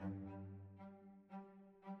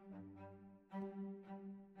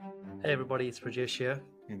Hey everybody, it's Rajesh here.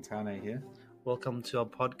 And Tane here. Welcome to our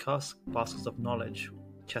podcast, Baskets of Knowledge,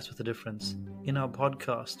 Chats with a Difference. In our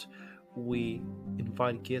podcast, we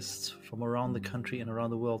invite guests from around the country and around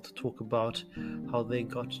the world to talk about how they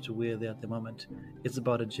got to where they're at the moment. It's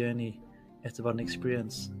about a journey, it's about an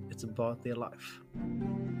experience, it's about their life.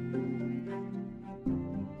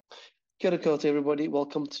 Kia ora koutou, everybody.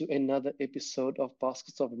 Welcome to another episode of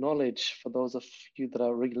Baskets of Knowledge. For those of you that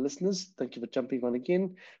are regular listeners, thank you for jumping on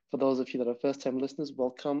again. For those of you that are first-time listeners,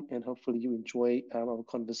 welcome, and hopefully you enjoy our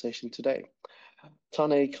conversation today.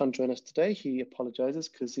 Tane can't join us today. He apologizes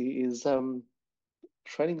because he is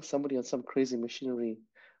training somebody on some crazy machinery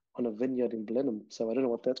on a vineyard in Blenheim. So I don't know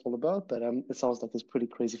what that's all about, but it sounds like it's pretty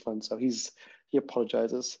crazy fun. So he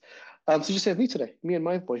apologizes. So just have me today, me and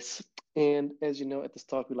my voice. And as you know, at the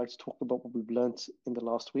start, we like to talk about what we've learned in the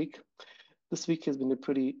last week. This week has been a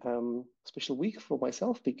pretty special week for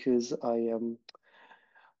myself because I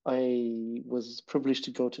was privileged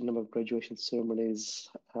to go to a number of graduation ceremonies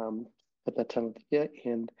at that time of the year,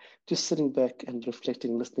 and just sitting back and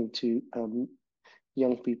reflecting, listening to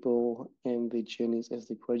young people and their journeys as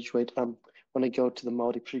they graduate. When I go to the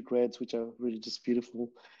Māori pre-grads, which are really just beautiful,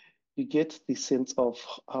 you get the sense of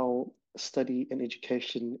how study and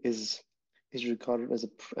education is regarded as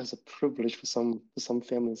a privilege for some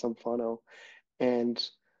families, some whānau, and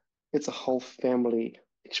it's a whole family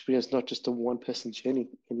experience, not just a one person journey.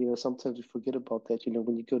 And sometimes we forget about that.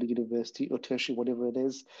 When you go to university or tertiary, whatever it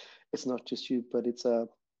is, it's not just you, but it's a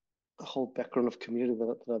whole background of community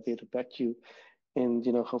that are there to back you. And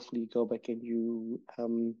hopefully you go back and you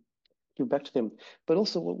give back to them. But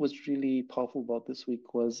also, what was really powerful about this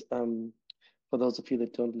week was, for those of you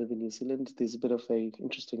that don't live in New Zealand, there's a bit of a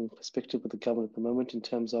interesting perspective with the government at the moment in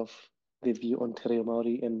terms of their view on te reo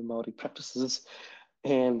Māori and Māori practices,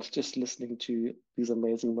 and just listening to these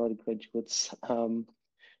amazing Māori graduates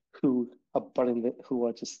who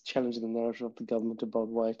are just challenging the narrative of the government about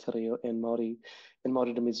why te reo and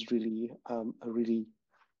Māoridom is really a really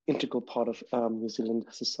integral part of New Zealand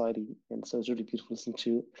society. And so it's really beautiful listening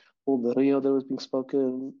to all the reo that was being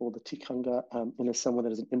spoken, all the tikanga. And as someone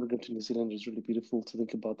that is an immigrant to New Zealand, it's really beautiful to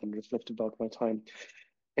think about and reflect about my time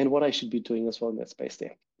and what I should be doing as well in that space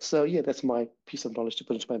there. So yeah, that's my piece of knowledge to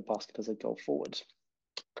put into my basket as I go forward.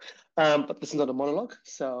 But this is not a monologue,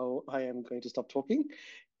 so I am going to stop talking.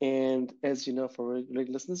 And as you know, for regular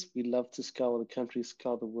listeners, we love to scour the country,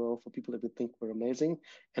 scour the world for people that we think we're amazing.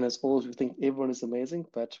 And as always, we think everyone is amazing,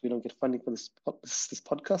 but we don't get funding for this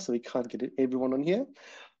podcast, so we can't get everyone on here.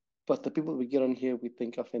 But the people we get on here, we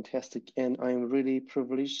think are fantastic. And I am really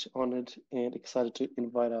privileged, honored, and excited to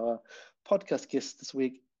invite our podcast guest this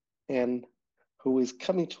week, Anne, who is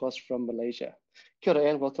coming to us from Malaysia. Kia ora,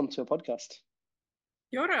 Anne. Welcome to our podcast.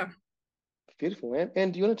 Kia ora. Beautiful, man.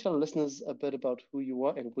 And do you want to tell our listeners a bit about who you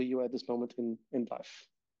are and where you are at this moment in life?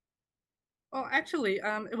 Well, actually,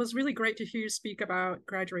 it was really great to hear you speak about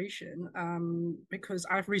graduation because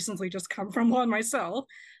I've recently just come from one myself,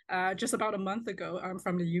 just about a month ago. I'm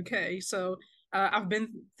from the UK, so I've been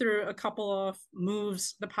through a couple of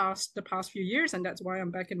moves the past few years, and that's why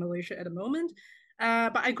I'm back in Malaysia at the moment.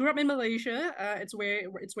 But I grew up in Malaysia. It's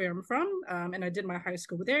where I'm from, and I did my high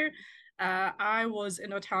school there. I was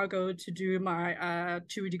in Otago to do my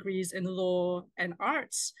 2 degrees in law and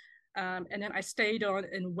arts. And then I stayed on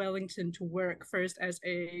in Wellington to work first as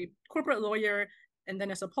a corporate lawyer and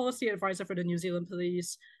then as a policy advisor for the New Zealand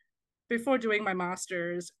Police before doing my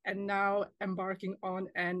master's, and now embarking on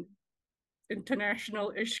an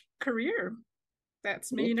international-ish career.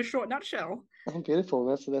 That's me in a short nutshell. Oh, beautiful.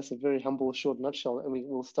 That's a very humble, short nutshell. And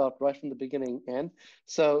we'll start right from the beginning. And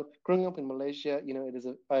so growing up in Malaysia, it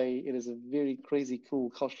is a very crazy,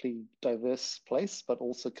 cool, culturally diverse place, but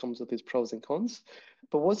also comes with its pros and cons.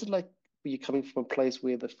 But was it like, were you coming from a place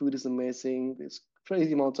where the food is amazing, there's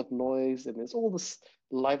crazy amounts of noise, and there's all this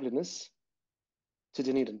liveliness to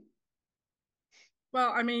Dunedin?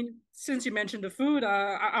 Well, I mean, since you mentioned the food,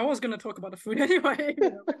 I was going to talk about the food anyway.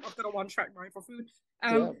 I've got a one-track mind for food.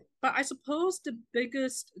 Yeah. But I suppose the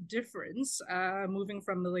biggest difference moving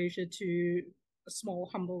from Malaysia to a small,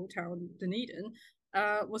 humble town, Dunedin,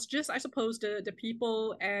 was just, I suppose, the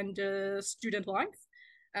people and the student life.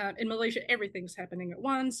 In Malaysia, everything's happening at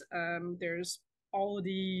once. There's all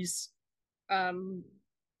these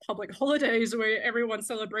public holidays where everyone's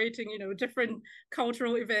celebrating, different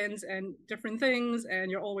cultural events and different things, and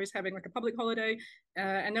you're always having like a public holiday.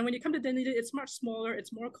 And then when you come to Dunedin, it's much smaller,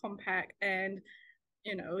 it's more compact, and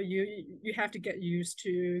you have to get used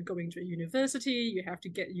to going to a university. You have to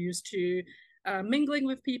get used to mingling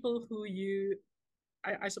with people who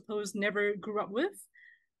I suppose, never grew up with.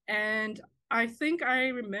 And I think I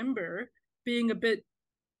remember being a bit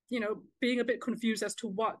being a bit confused as to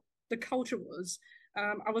what the culture was.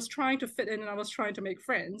 I was trying to fit in and I was trying to make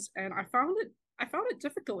friends, and I found it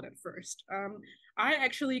difficult at first. I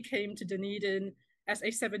actually came to Dunedin as a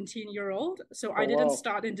 17-year-old. So Oh I didn't wow.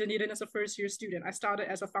 start in Dunedin as a first year student. I started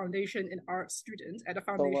as a foundation in art student at a Oh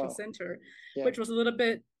foundation wow. center, Yeah. which was a little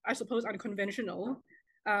bit, I suppose, unconventional.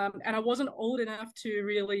 And I wasn't old enough to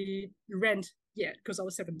really rent yet because I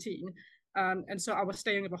was 17. And so I was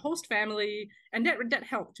staying with a host family, and that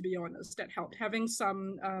helped, to be honest. That helped having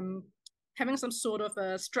some sort of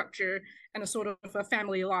a structure and a sort of a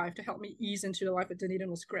family life to help me ease into the life at Dunedin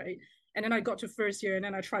was great. And then I got to first year, and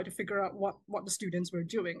then I tried to figure out what the students were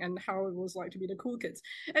doing and how it was like to be the cool kids.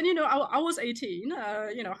 And I was 18.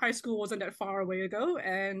 High school wasn't that far away ago,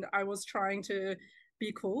 and I was trying to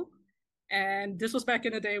be cool. And this was back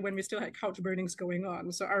in the day when we still had couch burnings going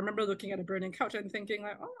on. So I remember looking at a burning couch and thinking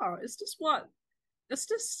like, oh, is this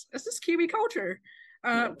Kiwi culture?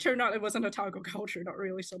 Yeah. Turned out it wasn't a Otago culture, not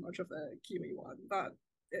really so much of a Kiwi one, but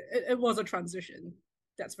it was a transition,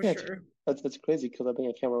 that's for Yeah, sure. that's crazy because I think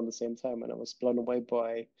I came around the same time and I was blown away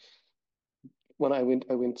by when I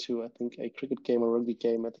went to I think a cricket game or rugby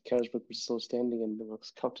game at the Carisbrooke, which is still standing, and there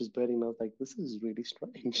was couches burning. And I was like, this is really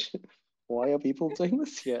strange. Why are people doing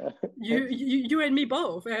this here? You and me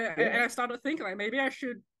both. Yeah, And I started thinking like maybe I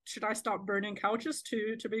should I start burning couches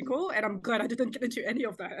to be cool? And I'm glad I didn't get into any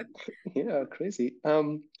of that. yeah, crazy.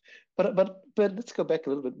 But let's go back a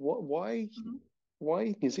little bit. Mhm.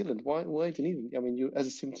 Why New Zealand? Why Dunedin? I mean, you as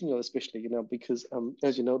a 17-year-old especially, because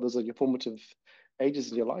as you know, those are your formative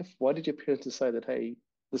ages in your life. Why did your parents decide that, hey,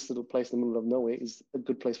 this little place in the middle of nowhere is a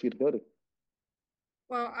good place for you to go to?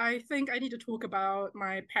 Well, I think I need to talk about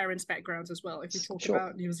my parents' backgrounds as well, if we talk Sure.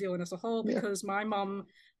 about New Zealand as a whole, Yeah. because my mom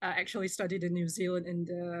actually studied in New Zealand in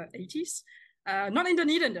the 80s. Not in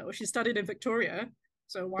Dunedin, though. She studied in Victoria.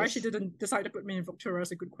 So why she Yes. didn't decide to put me in Victoria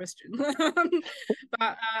is a good question.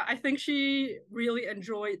 But I think she really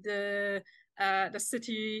enjoyed the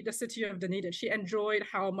city of Dunedin. She enjoyed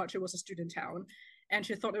how much it was a student town, and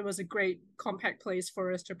she thought it was a great compact place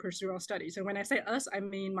for us to pursue our studies. And when I say us, I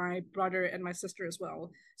mean my brother and my sister as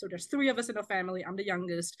well. So there's three of us in the family. I'm the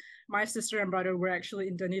youngest. My sister and brother were actually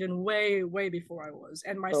in Dunedin way, way before I was,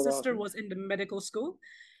 and my Oh wow. sister was in the medical school.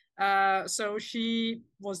 So she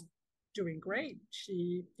was doing great.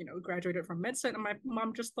 She, graduated from medicine, and my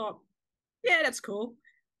mom just thought, yeah, that's cool.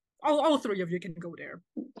 All three of you can go there.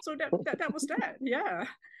 So that was that. Yeah.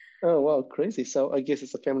 Oh wow, crazy. So I guess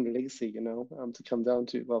it's a family legacy, to come down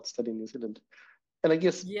to well, study in New Zealand. And I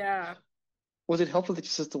guess Yeah. was it helpful that your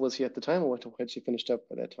sister was here at the time, or had she finished up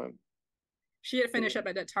by that time? She had finished up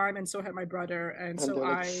at that time, and so had my brother, and And so they're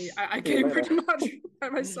like, I see you came later. pretty much by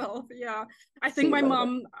myself. Yeah, I See think you my later.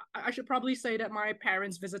 mom. I should probably say that my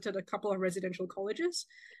parents visited a couple of residential colleges,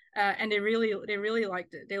 and they really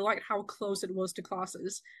liked it. They liked how close it was to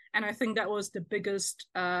classes, and I think that was the biggest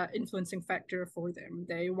influencing factor for them.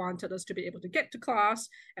 They wanted us to be able to get to class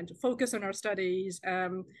and to focus on our studies.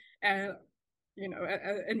 And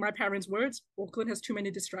in my parents' words, Auckland has too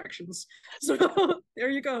many distractions. So there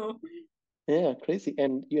you go. Yeah, crazy.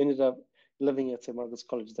 And you ended up living at St. Margaret's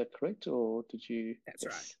College, is that correct? Or did you? That's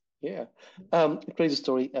right. Yes. Yeah. Crazy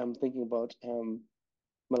story. Thinking about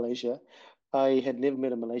Malaysia. I had never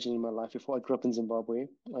met a Malaysian in my life before. I grew up in Zimbabwe.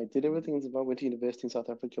 I did everything in Zimbabwe, went to university in South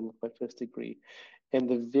Africa with my first degree. And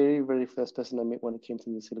the very, very first person I met when I came to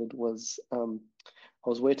New Zealand was I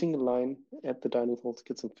was waiting in line at the dining hall to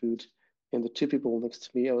get some food. And the two people next to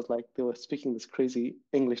me, I was like, they were speaking this crazy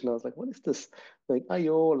English. And I was like, what is this? Like,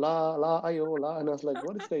 ayo, la, la, ayo, la. And I was like,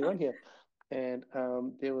 what is going on here? And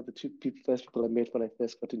they were the first people I met when I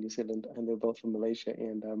first got to New Zealand. And they were both from Malaysia.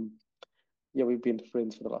 And yeah, we've been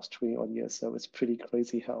friends for the last 20 odd years. So it's pretty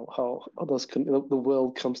crazy how the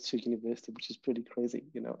world comes to university, which is pretty crazy,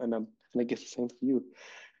 and I guess the same for you.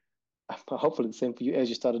 Hopefully the same for you as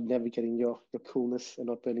you started navigating your coolness and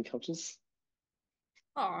not burning couches.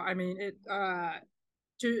 Oh, I mean,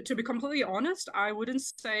 to be completely honest, I wouldn't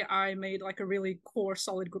say I made like a really core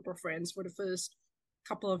solid group of friends for the first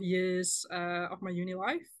couple of years of my uni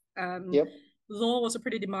life. Um, Yep. Law was a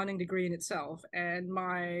pretty demanding degree in itself, and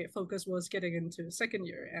my focus was getting into second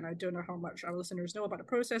year. And I don't know how much our listeners know about the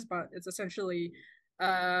process, but it's essentially,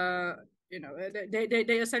 uh,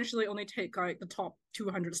 they essentially only take like the top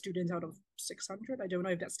 200 students out of 600. I don't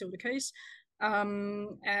know if that's still the case.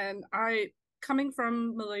 And I coming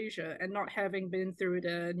from Malaysia and not having been through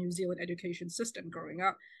the New Zealand education system growing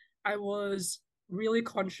up, I was really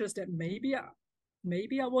conscious that maybe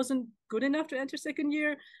I wasn't good enough to enter second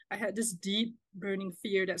year. I had this deep burning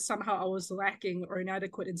fear that somehow I was lacking or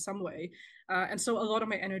inadequate in some way. And so a lot of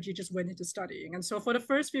my energy just went into studying. And so for the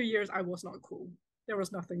first few years, I was not cool. there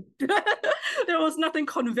was nothing. There was nothing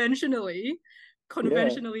conventionally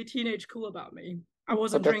teenage cool about me. I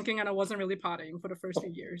wasn't drinking and I wasn't really partying for the first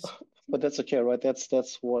few years. But that's okay, right? That's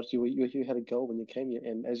what you had a goal when you came here,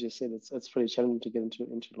 and as you said, it's pretty challenging to get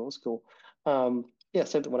into law school. Yeah,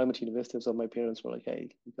 same thing when I went to university. So my parents were like,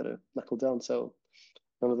 "Hey, you gotta knuckle down." So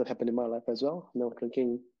none of that happened in my life as well. No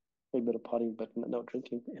drinking, a bit of partying, but no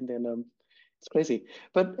drinking. And then it's crazy.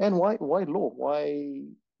 But and why law? Why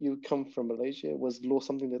you come from Malaysia? Was law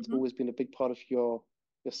something that's Mhm. always been a big part of your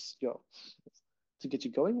to get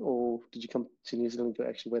you going, or did you come to New Zealand and go,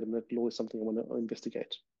 actually, wait a minute, law is something I want to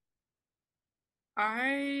investigate?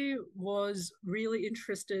 I was really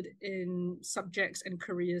interested in subjects and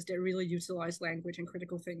careers that really utilize language and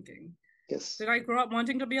critical thinking. Yes. Did I grow up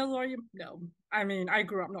wanting to be a lawyer? No. I mean, I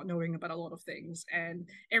grew up not knowing about a lot of things, and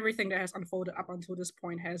everything that has unfolded up until this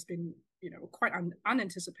point has been, quite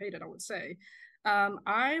unanticipated, I would say.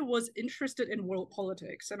 I was interested in world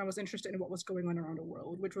politics, and I was interested in what was going on around the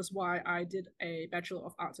world, which was why I did a Bachelor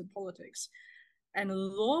of Arts in Politics. And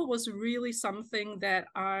law was really something that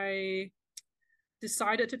I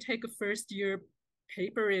decided to take a first year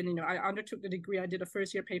paper in. I undertook the degree. I did a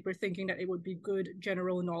first year paper thinking that it would be good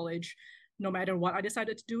general knowledge no matter what I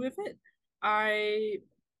decided to do with it. I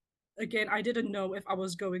I didn't know if I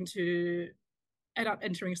was going to end up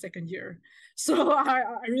entering second year. So I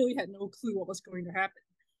really had no clue what was going to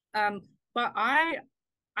happen. But I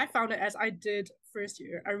found that as I did first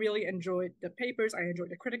year, I really enjoyed the papers. I enjoyed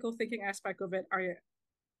the critical thinking aspect of it.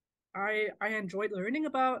 I enjoyed learning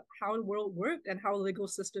about how the world worked and how legal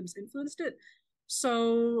systems influenced it.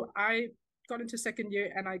 So I got into second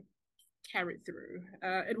year and I carried through.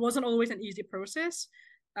 It wasn't always an easy process.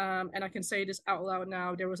 And I can say this out loud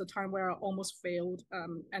now. There was a time where I almost failed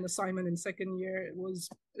an assignment in second year. It was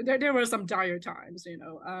there were some dire times.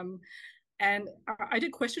 And I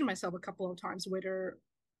did question myself a couple of times whether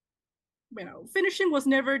finishing was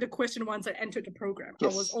never the question once I entered the program. I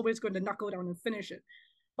was Yes. always going to knuckle down and finish it.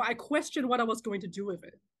 But I questioned what I was going to do with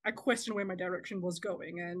it. I questioned where my direction was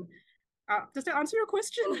going. And does that answer your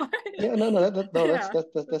question? Yeah, no, Yeah,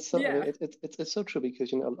 that's so. I mean, yeah. it's so true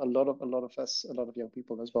because a lot of us, a lot of young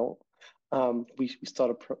people as well. We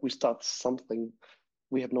start something.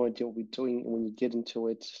 We have no idea what we're doing, and when you get into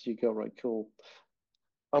it, you go, right, cool.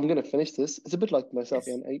 I'm going to finish this. It's a bit like myself,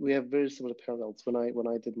 Yes. and we have very similar parallels. When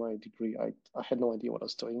I did my degree, I had no idea what I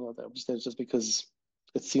was doing. I was just because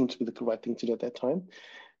it seemed to be the right thing to do at that time.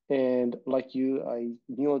 And like you, I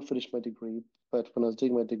knew I'd finish my degree, but when I was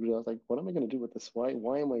doing my degree, I was like, what am I going to do with this? Why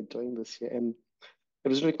am I doing this here? And it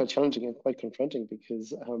was really quite challenging and quite confronting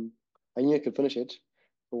because I knew I could finish it,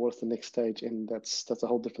 but what's the next stage? And that's a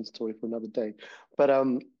whole different story for another day. But I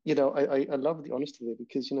love the honesty there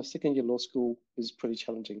because second year law school is pretty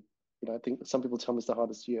challenging. I think some people tell me it's the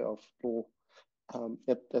hardest year of law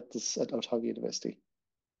at Otago University.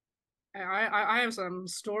 I have some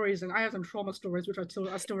stories and I have some trauma stories which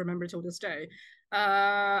I still remember till this day.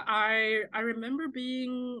 I remember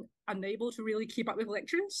being unable to really keep up with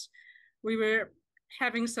lectures. We were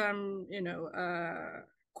having some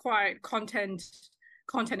quite content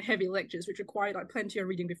heavy lectures which required like plenty of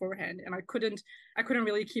reading beforehand, and I couldn't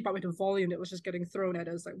really keep up with the volume that was just getting thrown at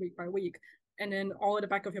us like week by week. And then all at the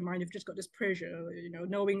back of your mind you've just got this pressure,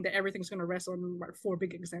 knowing that everything's going to rest on like four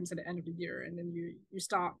big exams at the end of the year, and then you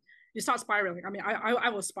start spiraling. I mean, I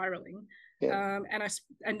was spiraling, Yeah.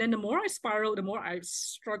 And then the more I spiraled, the more I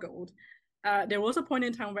struggled. There was a point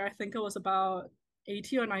in time where I think I was about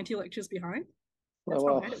 80 or 90 lectures behind. Oh, That's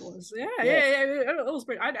how wow. bad it was. Yeah, yeah, Yeah. yeah, it was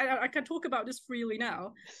great. I can talk about this freely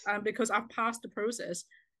now, because I've passed the process,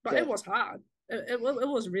 but it Yeah. was hard. It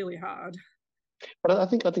was really hard. But I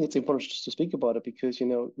think it's important just to speak about it because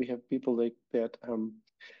we have people like that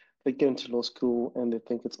they get into law school and they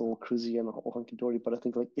think it's all cruisy and all hunky dory. But I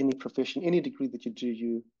think like any profession, any degree that you do,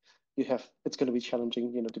 you have it's going to be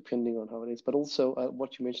challenging, depending on how it is. But also,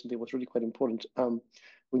 what you mentioned there was really quite important.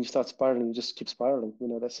 When you start spiraling, you just keep spiraling.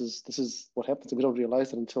 This is what happens. We don't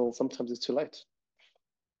realize it until sometimes it's too late.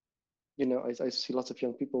 I see lots of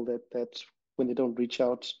young people that when they don't reach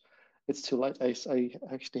out, it's too late. I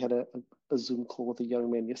actually had a Zoom call with a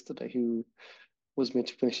young man yesterday who was meant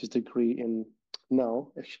to finish his degree in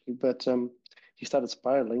now, actually, but he started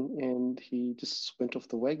spiraling and he just went off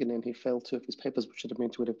the wagon and he failed two of his papers, which should have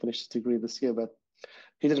meant he would have finished his degree this year, but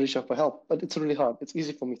he didn't reach out for help. But it's really hard. It's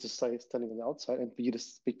easy for me to say standing on the outside and for you to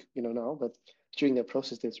speak, now, but during that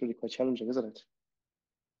process, it's really quite challenging, isn't it?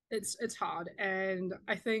 It's hard, and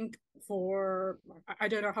I think for I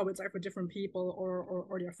don't know how it's like for different people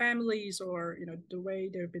or their families, or the way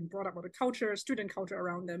they've been brought up, or the culture, student culture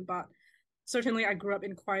around them, but certainly I grew up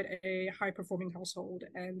in quite a high performing household,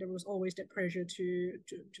 and there was always that pressure to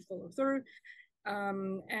follow through.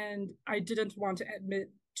 And I didn't want to admit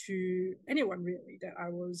to anyone really that I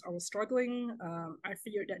was struggling. I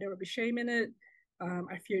feared that there would be shame in it.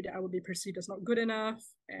 I feared that I would be perceived as not good enough,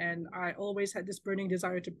 and I always had this burning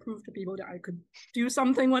desire to prove to people that I could do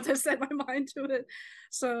something once I set my mind to it.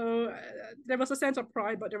 So there was a sense of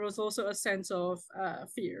pride, but there was also a sense of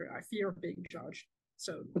fear. I fear of being judged.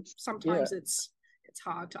 So Yeah, sometimes it's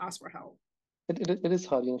hard to ask for help. it is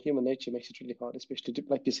hard. Human nature makes it really hard, especially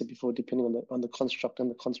like you said before, depending on the construct and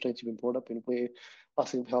the constraints you've been brought up in, where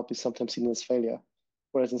asking for help is sometimes seen as failure,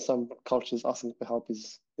 whereas in some cultures, asking for help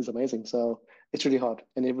is amazing. So it's really hard,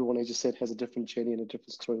 and everyone, as you said, has a different journey and a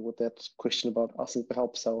different story with that question about asking for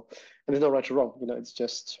help. So, and there's no right or wrong. It's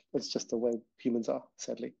just the way humans are,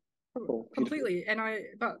 sadly. Or beautifully. Completely. And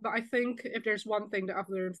but I think if there's one thing that I've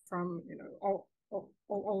learned from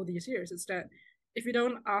all these years, it's that if you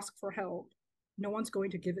don't ask for help, no one's going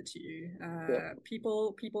to give it to you. Yeah,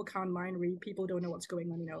 People can't mind read. People don't know what's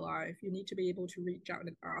going on in their life. You need to be able to reach out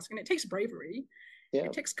and ask, and it takes bravery. yeah,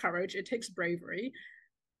 It takes courage. It takes bravery.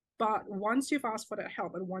 But once you've asked for that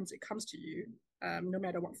help, and once it comes to you, no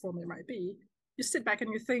matter what form it might be, you sit back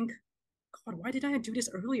and you think, God, why didn't I do this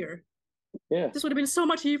earlier? yeah, This would have been so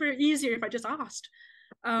much easier if I just asked.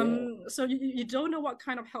 yeah. So you don't know what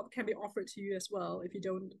kind of help can be offered to you as well if you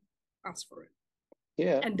don't ask for it.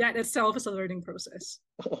 Yeah, And that itself is a learning process.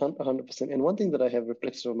 100%. And one thing that I have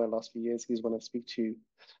reflected on my last few years is when I speak to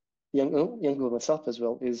young people myself as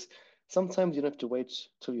well, is sometimes you don't have to wait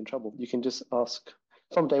till you're in trouble. You can just ask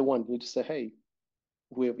from day one. You just say, hey,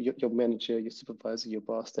 whoever your manager, your supervisor, your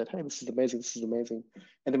boss, that, hey, this is amazing, this is amazing.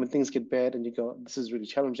 And then when things get bad and you go, this is really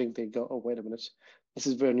challenging, they go, oh, wait a minute, this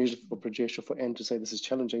is very unusual for Prajesh or for Anne to say this is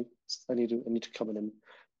challenging. I need to come in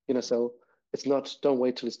and, so it's not, don't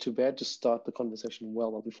wait till it's too bad, just start the conversation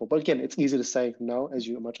well before. But again, it's easy to say now as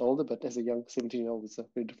you're much older, but as a young 17-year-old, it's a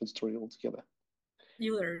very different story altogether.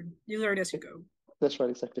 You learn as you go. That's right,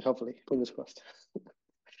 exactly. Hopefully, fingers crossed.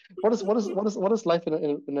 What is life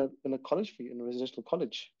in a college for you, in a residential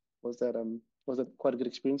college? Was that quite a good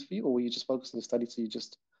experience for you, or were you just focused on your studies, so you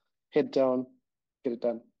just head down, get it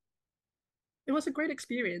done? It was a great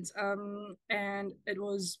experience. And it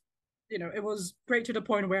was great to the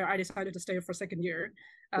point where I decided to stay for second year,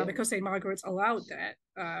 Yeah, because St. Margaret's allowed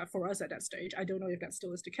that for us at that stage. I don't know if that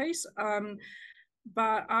still is the case.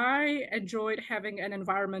 But I enjoyed having an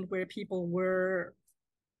environment where people were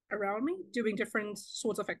around me doing different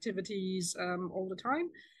sorts of activities all the time.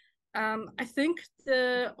 I think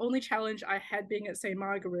the only challenge I had being at St.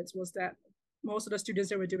 Margaret's was that most of the students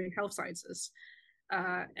there were doing health sciences.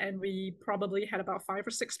 And we probably had about 5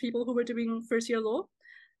 or 6 people who were doing first year law.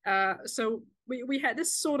 So we had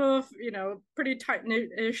this sort of, pretty tight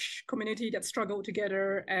knit-ish community that struggled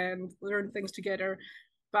together and learned things together.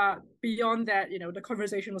 But beyond that, the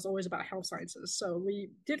conversation was always about health sciences. So we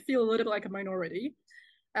did feel a little bit like a minority.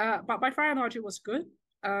 But by far and large, it was good.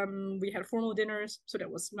 We had formal dinners, so that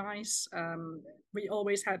was nice. We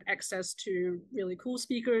always had access to really cool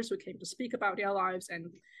speakers who came to speak about their lives, and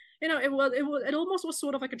it almost was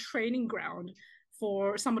sort of like a training ground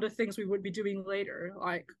for some of the things we would be doing later,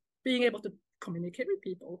 like being able to communicate with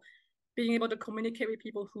people, being able to communicate with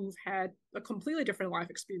people who've had a completely different life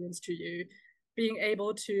experience to you, being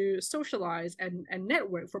able to socialize and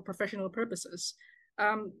network for professional purposes.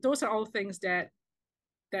 Those are all things that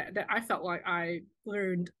I felt like I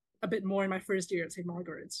learned a bit more in my first year at St.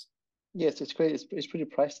 Margaret's. yes, it's great. It's pretty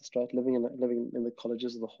priceless, right? Living in the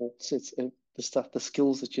colleges as a whole. So the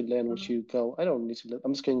skills that you learn once you go. I don't need to live.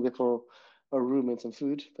 I'm just going there for a room and some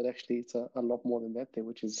food, but actually, it's a lot more than that there,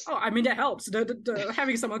 which is Oh, I mean that helps. The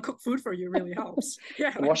having someone cook food for you really helps.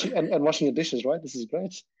 Yeah, and washing your dishes, right? This is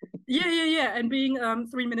great. yeah, and being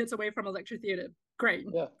 3 minutes away from a lecture theater, great,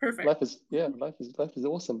 Yeah, perfect. life is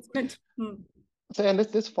awesome. Mm, So, and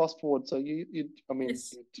let's fast forward. So I mean,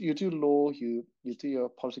 yes. you do law, you do your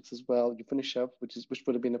politics as well. You finish up, which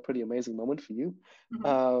would have been a pretty amazing moment for you. Mhm.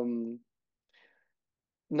 Um,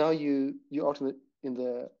 Now you out in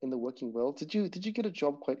the working world. Did you get a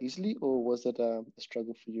job quite easily, or was it a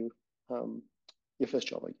struggle for you? Um, your first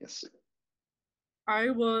job, I guess. I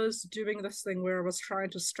was doing this thing where I was trying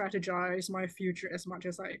to strategize my future as much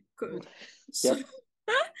as I could. So, Yep.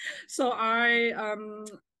 so I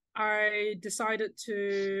decided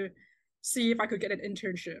to see if I could get an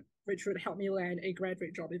internship, which would help me land a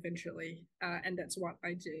graduate job eventually, and that's what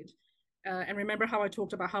I did. And remember how I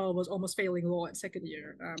talked about how I was almost failing law at second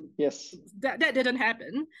year? Yes. That didn't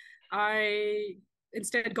happen. I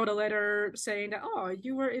instead got a letter saying that, oh,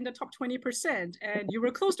 you were in the top 20% and you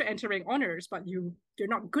were close to entering honors, but you're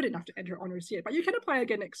not good enough to enter honors yet, but you can apply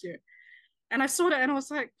again next year. And I saw that and I was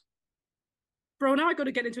like, bro, now I got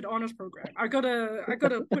to get into the honors program. I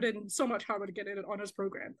gotta put in so much hard work to get into the honors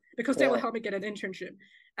program because that will help me get an internship.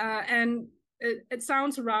 And it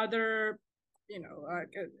sounds rather,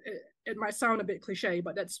 it might sound a bit cliche,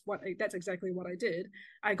 but that's exactly what I did.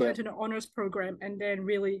 I got into the honors program and then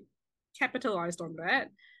really capitalized on that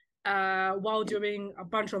while doing a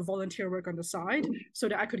bunch of volunteer work on the side so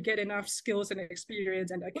that I could get enough skills and experience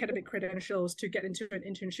and academic credentials to get into an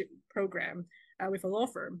internship program with a law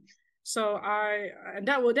firm. So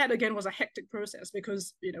that again was a hectic process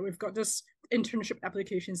because we've got this internship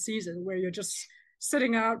application season where you're just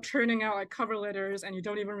sitting out, churning out like cover letters, and you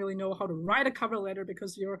don't even really know how to write a cover letter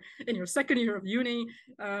because you're in your second year of uni,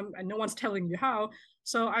 and no one's telling you how.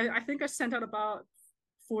 So I think I sent out about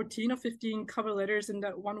 14 or 15 cover letters in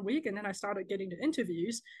that 1 week, and then I started getting the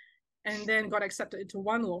interviews, and then got accepted into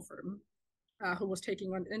one law firm who was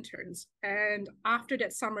taking on interns. And after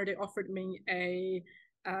that summer, they offered me a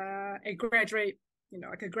graduate,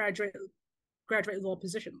 like a graduate law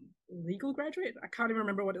position, legal graduate. I can't even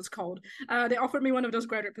remember what it's called. They offered me one of those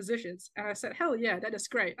graduate positions, and I said, "Hell yeah, that is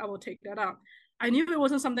great. I will take that up." I knew it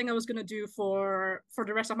wasn't something I was going to do for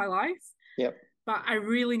the rest of my life. Yep. But I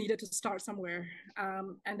really needed to start somewhere,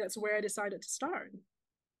 and that's where I decided to start.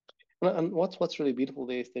 And what's really beautiful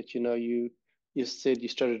there is that you said you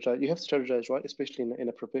strategize. You have to strategize, right? Especially in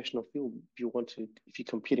a professional field. If you're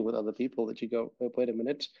competing with other people, that you go, oh, wait a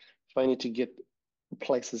minute, if I need to get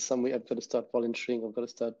places somewhere, I've got to start volunteering. I've got to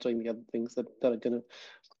start doing the other things that are going to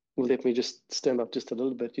let me just stand up just a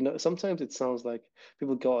little bit. Sometimes it sounds like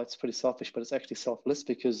people go, oh, it's pretty selfish, but it's actually selfless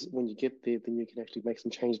because when you get there, then you can actually make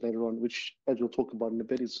some change later on, which, as we'll talk about in a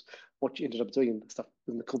bit, is what you ended up doing and the stuff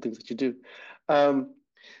and the cool things that you do.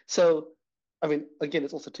 So, I mean, again,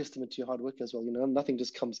 it's also testament to your hard work as well. Nothing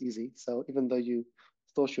just comes easy. So even though you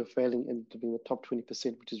thought you were failing and being the top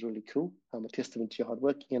 20%, which is really cool, a testament to your hard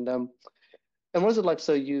work. And what is it like?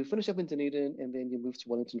 So you finished up in Dunedin and then you moved to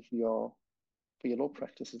Wellington for your law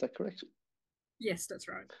practice. Is that correct? Yes, that's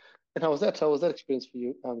right. And how was that? How was that experience for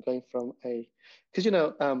you? Going from because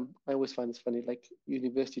I always find this funny. Like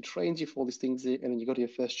university trains you for all these things, and then you go to your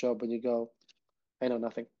first job and you go, I know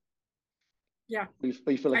nothing. Yeah, you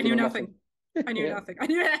feel like I knew nothing. I knew nothing. I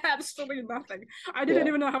knew absolutely nothing. I didn't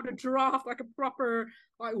even know how to draft like a proper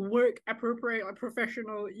like work appropriate like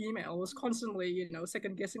professional email. I was constantly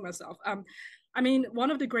second guessing myself. I mean,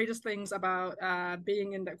 one of the greatest things about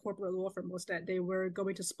being in that corporate law firm was that they were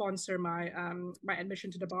going to sponsor my my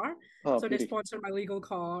admission to the bar. Oh, so they sponsored my legal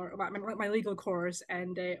course,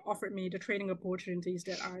 and they offered me the training opportunities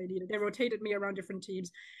that I needed. They rotated me around different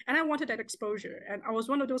teams, and I wanted that exposure. And I was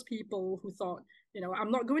one of those people who thought,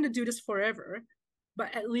 I'm not going to do this forever,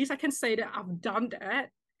 but at least I can say that I've done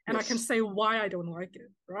that, and I can say why I don't like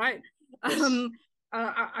it, right? Yes.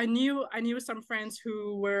 I knew some friends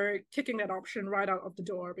who were kicking that option right out of the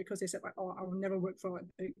door because they said like, oh, I'll never work for a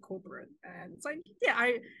big corporate, and it's like, yeah,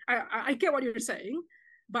 I get what you're saying,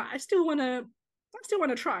 but I still wanna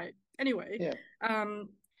try it anyway. Yeah.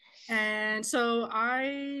 And so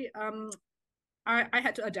I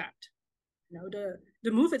had to adapt.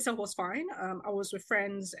 The move itself was fine. I was with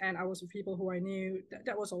friends and I was with people who I knew.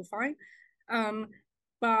 That was all fine.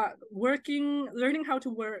 But learning how to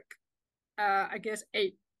work, I guess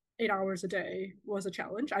 8 hours a day was a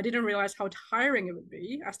challenge. I didn't realize how tiring it would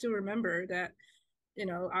be. I still remember that,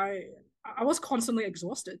 I was constantly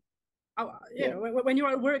exhausted. When you're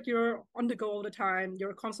at work, you're on the go all the time.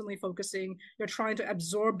 You're constantly focusing. You're trying to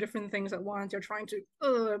absorb different things at once. You're trying to,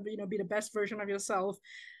 be the best version of yourself.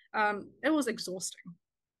 It was exhausting.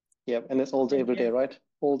 Yeah, and it's all day every day, right?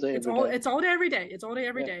 All day every day. It's all day every day. It's all day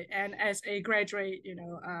every day. And as a graduate,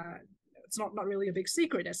 it's not really a big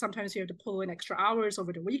secret that sometimes you have to pull in extra hours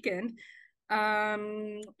over the weekend.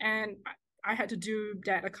 And I had to do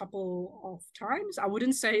that a couple of times. I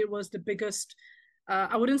wouldn't say it was the biggest.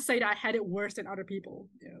 I wouldn't say that I had it worse than other people,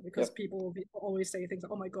 because people always say things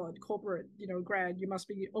like, "Oh my God, corporate, grad, you must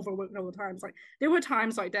be overworked all the time." It's like there were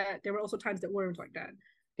times like that. There were also times that weren't like that.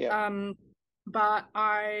 Yeah. But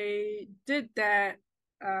I did that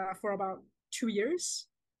for about 2 years,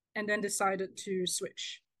 and then decided to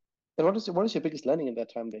switch. And what is your biggest learning in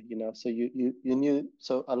that time there? So you knew.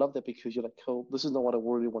 So I love that because you're like, cool, this is not what I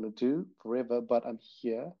really want to do forever, but I'm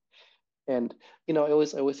here. And I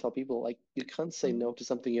always tell people, like, you can't say no to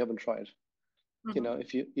something you haven't tried.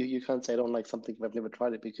 If you can't say I don't like something if I've never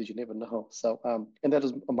tried it, because you never know. So and that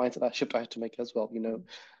is a mindset shift I had to make as well.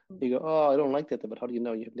 You go, oh, I don't like that, but how do you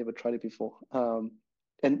know? You've never tried it before.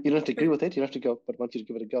 And you don't have to agree with it. You don't have to go, but once you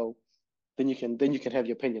give it a go, then you can have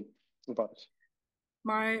your opinion about it.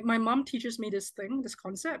 My mom teaches me this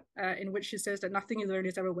concept, in which she says that nothing you learn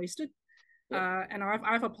is ever wasted. And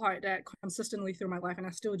I've applied that consistently through my life, and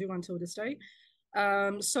I still do until this day.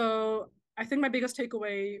 So I think my biggest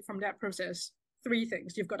takeaway from that process, three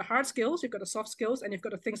things: you've got the hard skills, you've got the soft skills, and you've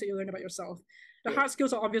got the things that you learn about yourself. The hard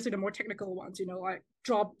skills are obviously the more technical ones, like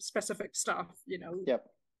job specific stuff,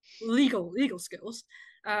 legal skills.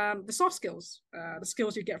 The soft skills, the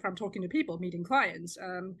skills you get from talking to people, meeting clients,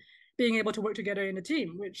 being able to work together in a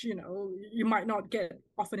team, which you might not get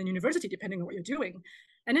often in university, depending on what you're doing.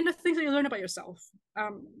 And then the things that you learn about yourself.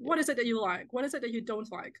 What is it that you like? What is it that you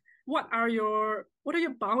don't like? What are your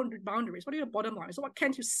boundaries? What are your bottom lines? So what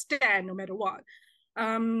can't you stand no matter what?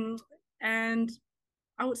 And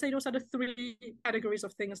I would say those are the three categories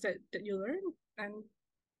of things that you learn.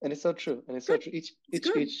 And it's so true. And it's so true.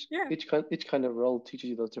 Each kind of role teaches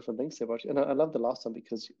you those different things about you. And I love the last one,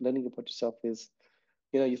 because learning about yourself is,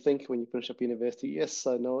 you think when you finish up university, yes,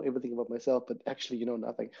 I know everything about myself, but actually you know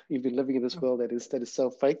nothing. You've been living in this world that is so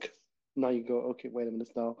fake. Now you go, okay, wait a minute,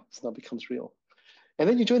 this now becomes real. And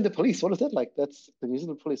then you join the police. What is that like? That's the New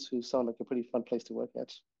Zealand police, who sound like a pretty fun place to work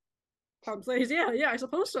at. Fun place, yeah, I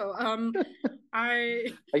suppose so.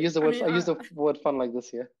 I use the word fun like this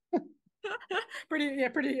here.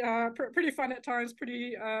 pretty fun at times,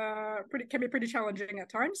 can be pretty challenging at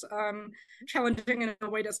times, challenging in a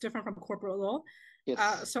way that's different from corporate law.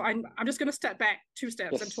 Yes. So I'm just going to step back 2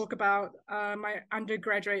 steps and talk about my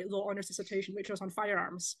undergraduate law honors dissertation, which was on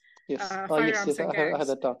firearms. Yes. Firearms and gangs. I had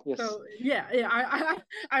that down. Yes. So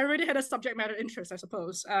I already had a subject matter interest, I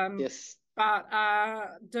suppose. Yes. But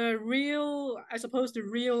the real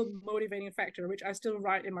motivating factor, which I still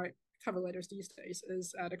write in my cover letters these days,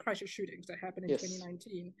 is the Christchurch shootings that happened in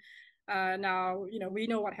 2019. Now, we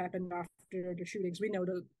know what happened after the shootings. We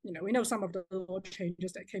know some of the law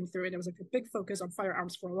changes that came through, and there was a big focus on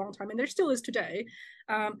firearms for a long time, and there still is today.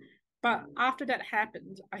 But after that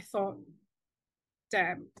happened, I thought,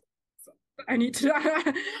 damn, I need to,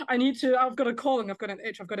 I've got a calling, I've got an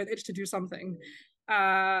itch to do something.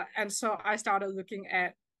 And so I started looking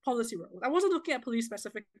at policy roles. I wasn't looking at police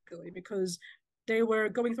specifically, because they were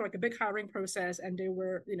going through like a big hiring process, and they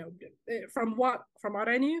were, from what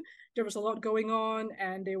I knew, there was a lot going on,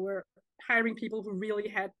 and they were hiring people who really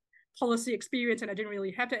had policy experience, and I didn't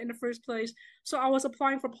really have that in the first place. So I was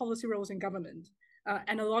applying for policy roles in government,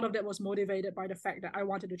 and a lot of that was motivated by the fact that I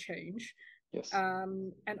wanted to change. Yes.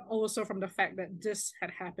 And also from the fact that this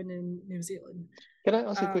had happened in New Zealand. Can I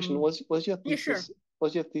ask you a question? Was your thesis sure.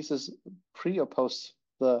 Was your thesis pre or post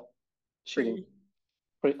the shooting?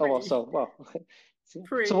 Pre. Oh, well, so wow. So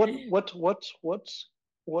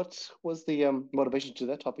what was the motivation to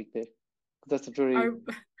that topic there? That's a very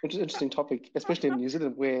interesting topic, especially in New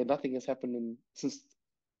Zealand, where nothing has happened since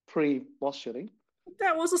pre-mosque shooting.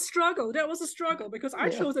 That was a struggle because I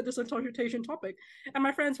chose a dissertation topic, and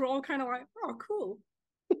my friends were all kind of like, oh, cool.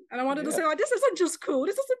 And I wanted to say, like, this isn't just cool,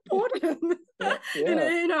 this is important.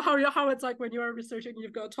 You know how it's like when you're researching,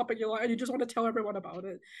 you've got a topic you like, and you just want to tell everyone about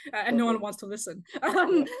it, and no one wants to listen.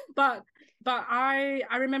 But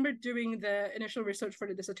I remember doing the initial research for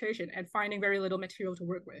the dissertation and finding very little material to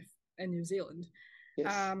work with in New Zealand.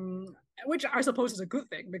 Yes. Which I suppose is a good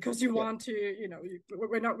thing, because you want to,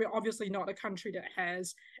 we're obviously not a country that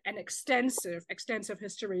has an extensive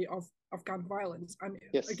history of gun violence. I mean,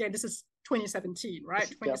 again, this is 2017, right?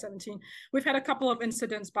 2017. We've had a couple of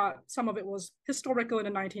incidents, but some of it was historical in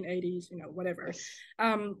the 1980s, whatever. Yes.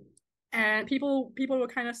 And people were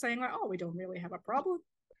kind of saying like, oh, we don't really have a problem.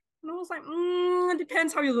 And I was like, it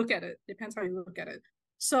depends how you look at it.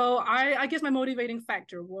 So I guess my motivating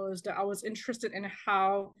factor was that I was interested in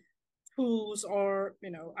how tools, or,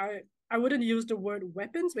 I wouldn't use the word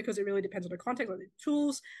weapons, because it really depends on the context of the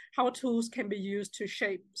tools, how tools can be used to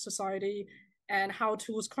shape society, and how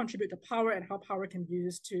tools contribute to power, and how power can be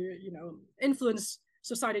used to, influence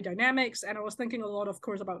society dynamics. And I was thinking a lot, of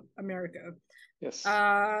course, about America. Yes.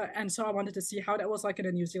 And so I wanted to see how that was like in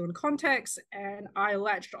a New Zealand context, and I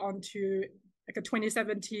latched onto like a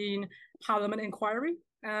 2017 Parliament inquiry,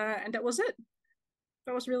 and that was it.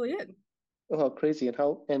 That was really it. Oh, crazy! And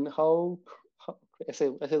how I say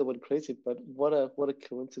the word crazy, but what a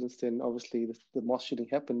coincidence! Then obviously the mosque shooting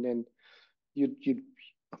happened, and you.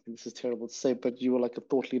 I mean, this is terrible to say, but you were like a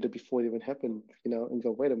thought leader before it even happened, and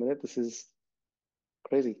go, wait a minute, this is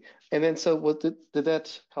crazy. And then, so did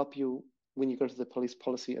that help you when you go to the police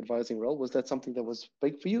policy advising role? Was that something that was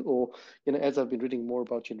big for you? Or, as I've been reading more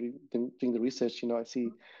about you and doing the research, I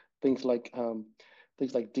see things like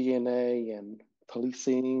DNA and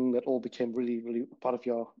policing that all became really, really part of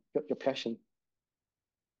your passion.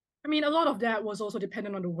 I mean, a lot of that was also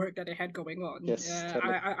dependent on the work that they had going on. Yes,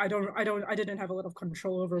 totally. I didn't have a lot of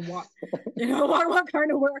control over what, what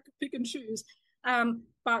kind of work I could pick and choose.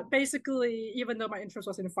 But basically, even though my interest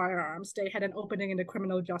was in firearms, they had an opening in the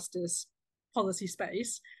criminal justice policy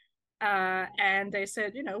space, and they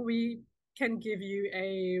said, we can give you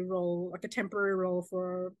a role, like a temporary role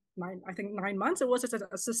for 9 months. It was as an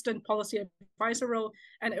assistant policy advisor role,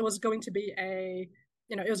 and it was going to be a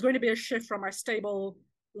shift from my stable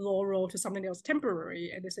law role to something that was temporary.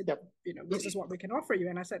 And they said, Yep. this is what we can offer you.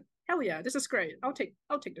 And I said, hell yeah, this is great. I'll take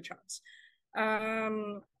the chance.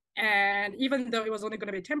 And even though it was only going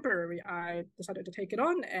to be temporary, I decided to take it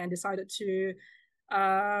on and decided to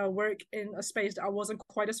work in a space that I wasn't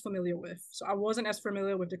quite as familiar with. So I wasn't as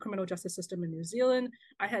familiar with the criminal justice system in New Zealand.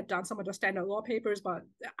 I had done some of the standard law papers, but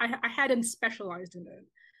I hadn't specialized in it.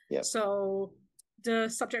 Yep. So the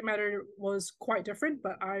subject matter was quite different,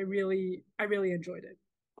 but I really enjoyed it.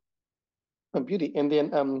 Oh, beauty. And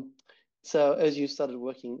then, so as you started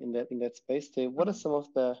working in that space there, what are some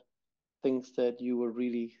of the things that you were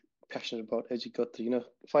really passionate about as you got to,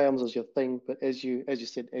 firearms was your thing, but as you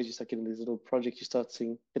said, as you start getting these little projects, you start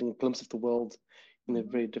getting a glimpse of the world in a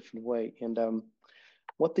very different way. And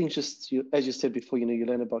what things as you said before, you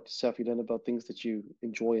learn about yourself, you learn about things that you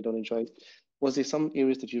enjoy and don't enjoy. Was there some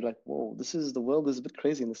areas that you're like, whoa, the world is a bit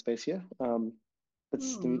crazy in this space here? Let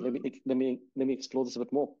me explore this a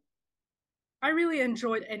bit more. I really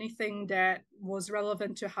enjoyed anything that was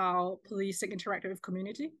relevant to how policing interacted with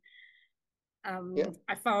community.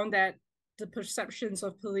 I found that the perceptions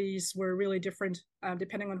of police were really different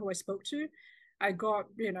depending on who I spoke to. I got,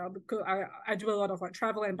 I do a lot of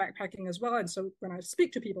travel and backpacking as well. And so when I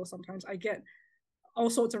speak to people, sometimes I get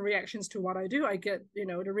all sorts of reactions to what I do. I get,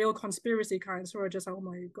 the real conspiracy kinds who are just, oh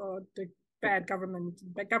my God, the bad government,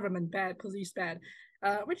 bad police, bad.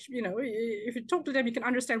 Which, if you talk to them, you can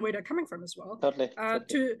understand where they're coming from as well. Totally.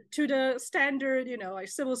 To the standard, like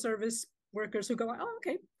civil service workers who go, oh,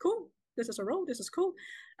 okay, cool. This is a role. This is cool.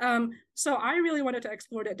 So I really wanted to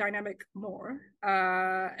explore that dynamic more.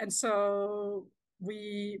 And so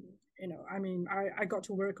I got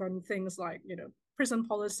to work on things like, prison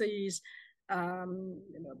policies,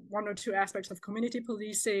 one or two aspects of community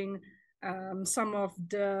policing. Some of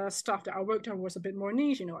the stuff that I worked on was a bit more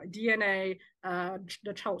niche, like DNA,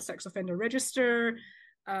 the child sex offender register.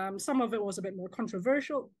 Some of it was a bit more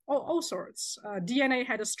controversial, all sorts. DNA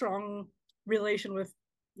had a strong relation with,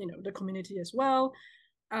 the community as well.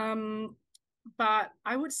 But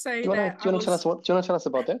I would say do you want to tell us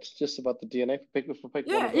about that? Just about the DNA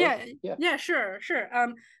Yeah, sure.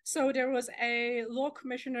 So there was a law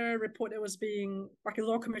commission report that was being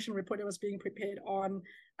prepared on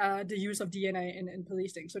the use of DNA in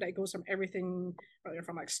policing. So that goes from everything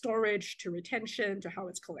from like storage to retention to how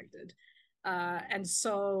it's collected. And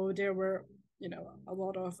so there were a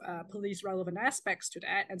lot of police relevant aspects to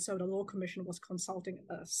that. And so the law commission was consulting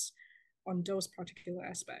us on those particular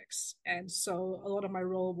aspects. And so a lot of my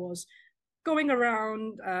role was going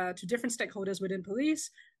around to different stakeholders within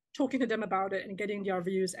police, talking to them about it and getting their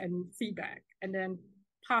views and feedback, and then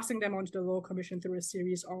passing them on to the law commission through a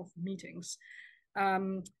series of meetings.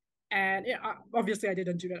 And obviously I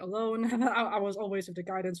didn't do it alone. I was always with the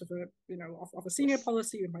guidance of a senior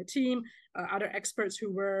policy with my team, other experts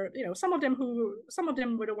who were, some of them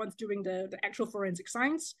were the ones doing the actual forensic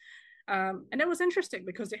science. And that was interesting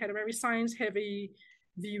because they had a very science-heavy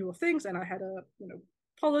view of things, and I had a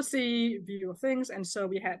policy view of things, and so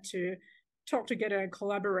we had to talk together and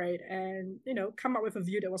collaborate, and come up with a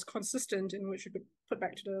view that was consistent, in which we could put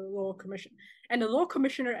back to the law commission. And the law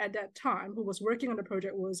commissioner at that time, who was working on the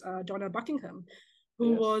project, was Donna Buckingham,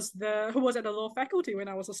 who was at the law faculty when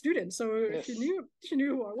I was a student. So she knew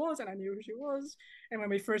who I was, and I knew who she was. And when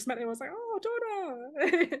we first met, it was like, oh,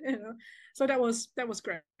 Donna, So that was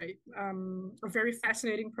great. A very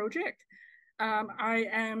fascinating project.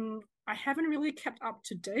 I haven't really kept up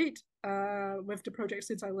to date with the project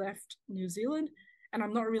since I left New Zealand, and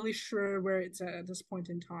I'm not really sure where it's at this point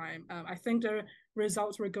in time. I think the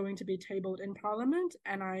results were going to be tabled in Parliament,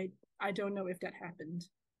 and I don't know if that happened.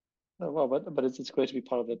 Oh, well, but it's great to be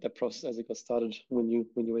part of that process as it got started when you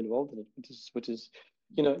were involved in it, which is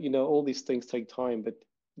all these things take time, but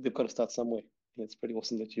they've got to start somewhere. And it's pretty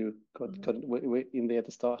awesome that you got in there at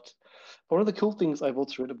the start. One of the cool things I've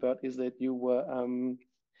also read about is that you were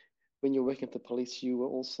when you were working at the police, you were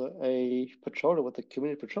also a patroller with the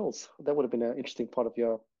community patrols. That would have been an interesting part of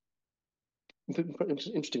your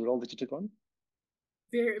interesting role that you took on.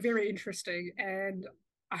 Very, very interesting. And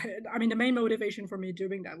I mean, the main motivation for me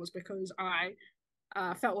doing that was because I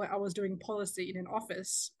felt like I was doing policy in an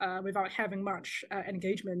office without having much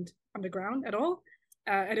engagement on the ground at all.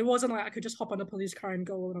 And it wasn't like I could just hop on a police car and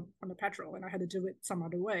go on a patrol, and I had to do it some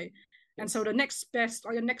other way. And so the next best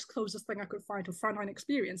or the next closest thing I could find to frontline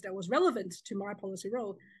experience that was relevant to my policy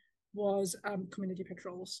role was community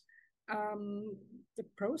patrols. The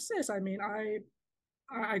process, I mean,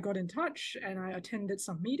 I got in touch and I attended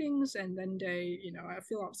some meetings, and then I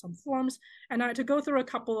fill out some forms, and I had to go through a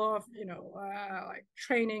couple of, like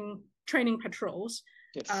training patrols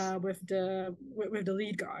with the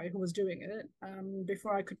lead guy who was doing it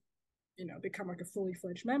before I could, become like a fully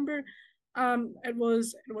fledged member. It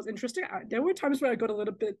was interesting. There were times where I got a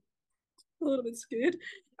little bit scared.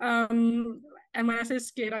 And when I say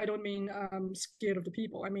scared, I don't mean scared of the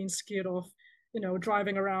people. I mean scared of,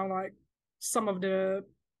 driving around like some of the,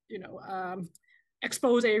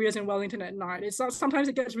 exposed areas in Wellington at night. Sometimes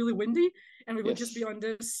it gets really windy, and we would just be on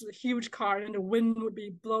this huge car, and the wind would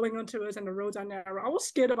be blowing onto us, and the roads are narrow. I was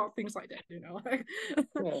scared about things like that.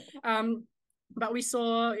 But we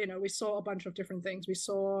saw a bunch of different things. We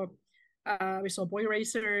saw boy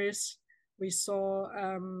racers. We saw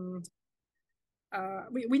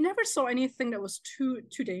we never saw anything that was too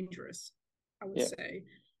dangerous, I would say.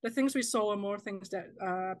 The things we saw were more things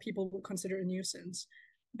that people would consider a nuisance.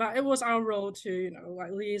 But it was our role to,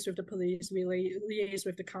 like liaise with the police, liaise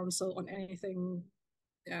with the council on anything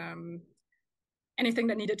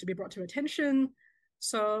that needed to be brought to attention.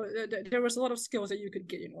 So there was a lot of skills that you could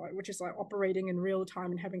get, which is like operating in real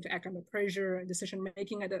time and having to act under pressure and decision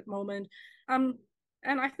making at that moment. And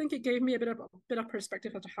I think it gave me a bit of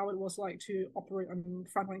perspective as to how it was like to operate on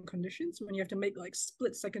frontline conditions when you have to make like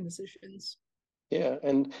split-second decisions. Yeah,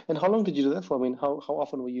 and how long did you do that for? I mean, how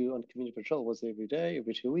often were you on community patrol? Was it every day,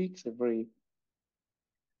 every 2 weeks, every?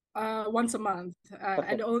 Once a month. Okay.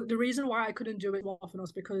 And the reason why I couldn't do it more often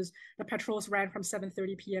was because the patrols ran from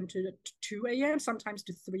 7:30 p.m. to 2 a.m., sometimes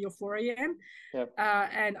to 3 or 4 a.m. Yeah.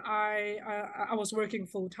 And I was working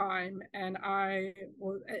full time, and I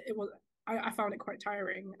found it quite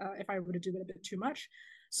tiring if I were to do it a bit too much.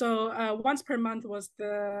 So once per month was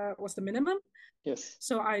the minimum. Yes.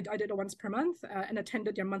 So I did it once per month and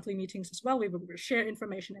attended their monthly meetings as well. We would share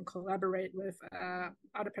information and collaborate with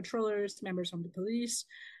other patrollers, members from the police.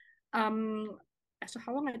 As to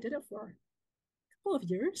how long I did it for, a couple of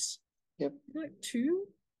years. Yep. Like 2.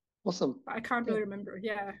 Awesome. I can't really remember.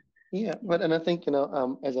 Yeah. Yeah, but and I think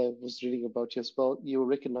as I was reading about you as well, you were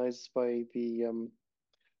recognized by the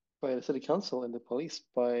city council and the police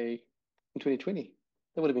in 2020.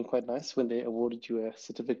 That would have been quite nice when they awarded you a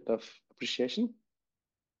certificate of appreciation.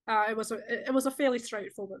 It was a fairly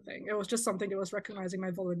straightforward thing. It was just something that was recognizing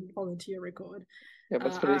my volunteer record. Yeah, but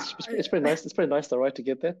it's pretty nice. It's pretty nice, though, right, to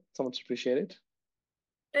get that. Someone to appreciate it.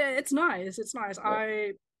 It's nice. It's nice.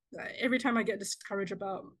 Yeah. Every time I get discouraged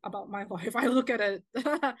about my life, I look at it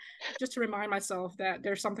just to remind myself that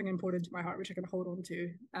there's something important to my heart which I can hold on to.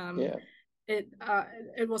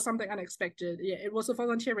 It was something unexpected. Yeah, it was a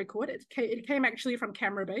volunteer record. It came actually from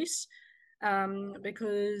Camera Base,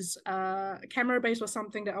 because Camera Base was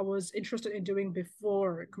something that I was interested in doing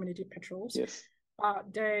before community patrols. Yes.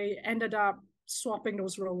 They ended up swapping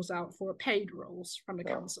those roles out for paid roles from the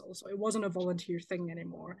council, so it wasn't a volunteer thing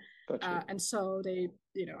anymore. And so they,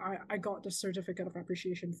 I got the certificate of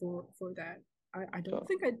appreciation for that. I don't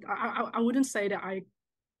think I wouldn't say that I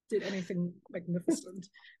did anything magnificent.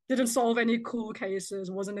 Didn't solve any cool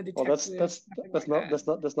cases. Wasn't a detective. Well,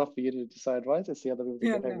 that's not for you to decide, right? It's the other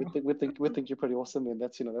people. We think you're pretty awesome, and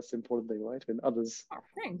that's the important thing, right? When others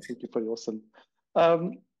think you're pretty awesome.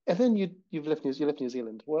 And then you left New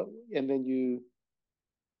Zealand. Well, and then you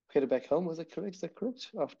headed back home. Was that correct? Is that correct?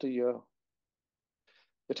 After your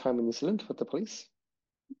time in New Zealand with the police?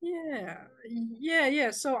 Yeah.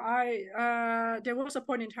 So there was a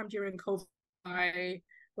point in time during COVID I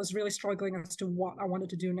was really struggling as to what I wanted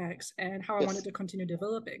to do next and how I wanted to continue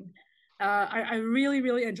developing. I really,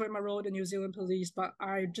 really enjoyed my role in the New Zealand police, but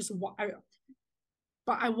I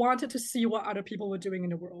wanted to see what other people were doing in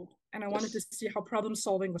the world. And I wanted to see how problem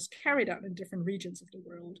solving was carried out in different regions of the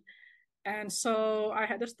world. And so I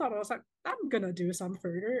had this thought. I was like, I'm going to do some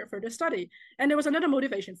further study. And there was another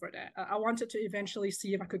motivation for that. I wanted to eventually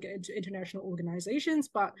see if I could get into international organizations.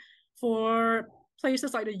 But for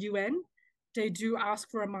places like the UN, they do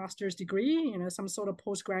ask for a master's degree, some sort of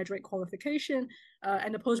postgraduate qualification.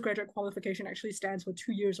 And the postgraduate qualification actually stands for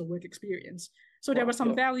 2 years of work experience. So there was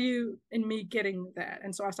some value in me getting that.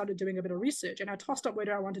 And so I started doing a bit of research, and I tossed up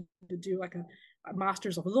whether I wanted to do like a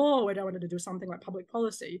master's of law, or whether I wanted to do something like public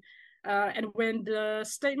policy. And when the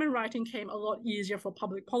statement writing came a lot easier for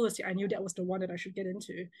public policy, I knew that was the one that I should get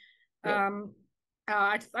into.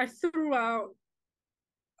 I threw out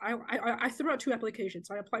I threw out 2 applications.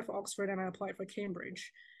 I applied for Oxford and I applied for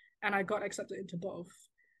Cambridge. and I got accepted into both.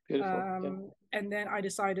 Beautiful. And then I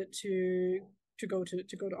decided to go to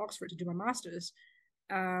Oxford to do my master's,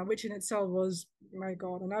 which in itself was, my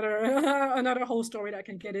God, another another whole story that I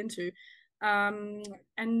can get into.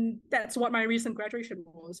 And that's what my recent graduation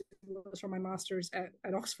was. It was from my master's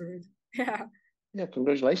at Oxford. Yeah. Yeah,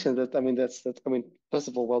 congratulations. That, first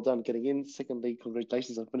of all, well done getting in. Secondly,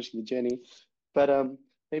 congratulations on finishing the journey. But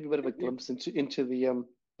maybe a bit of a Thank you. glimpse into the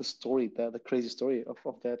story, the crazy story of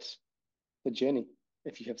that the journey,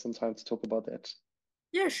 if you have some time to talk about that.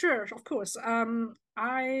 Yeah, sure, of course.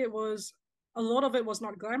 I was A lot of it was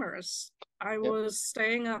not glamorous. I Yep. was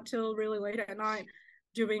staying up till really late at night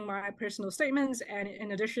doing my personal statements, and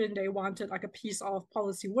in addition, they wanted like a piece of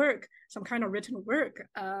policy work, some kind of written work,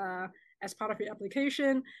 as part of the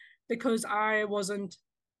application, because I wasn't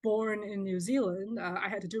born in New Zealand. I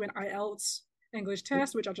had to do an IELTS English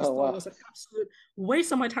test, which I Oh just thought wow. was an absolute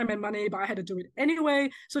waste of my time and money, but I had to do it anyway.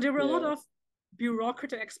 So there were a lot Yeah. of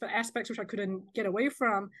bureaucratic aspects which I couldn't get away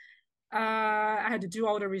from. I had to do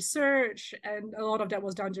all the research, and a lot of that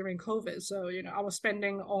was done during COVID. So I was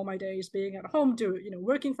spending all my days being at home,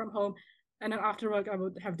 working from home, and then after work I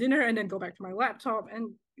would have dinner and then go back to my laptop, and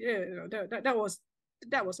that was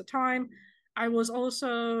the time. I was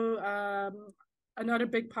also another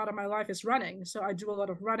big part of my life is running, so I do a lot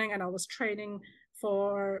of running, and I was training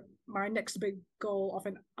for my next big goal of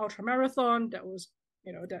an ultra marathon that was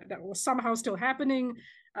somehow still happening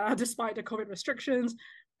despite the COVID restrictions.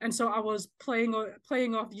 And so I was playing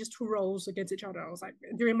off these two roles against each other. I was like,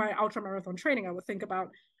 during my ultra marathon training, I would think about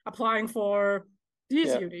applying for these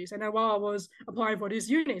Yeah. unis, and then while I was applying for these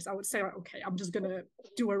unis, I would say, like, okay, I'm just gonna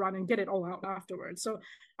do a run and get it all out afterwards. So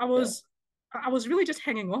I Yeah. was I was really just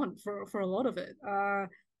hanging on for a lot of it. A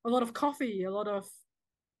lot of coffee, a lot of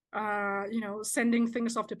sending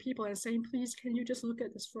things off to people and saying, please, can you just look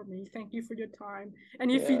at this for me? Thank you for your time.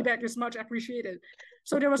 And your Yeah. feedback is much appreciated.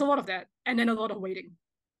 So there was a lot of that. And then a lot of waiting.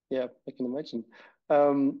 Yeah. I can imagine.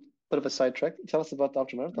 Bit of a sidetrack. Tell us about the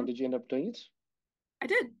ultra marathon. Mhm. Did you end up doing it? I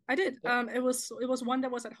did. I did. Yeah. It was one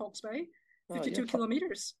that was at Hawke's Bay, Oh yeah. 52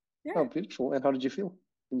 kilometers. Oh, Yeah. beautiful. And how did you feel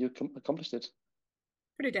when you accomplished it?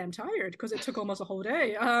 Pretty damn tired because it took almost a whole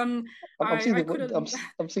day. I'm seeing I the word, couldn't.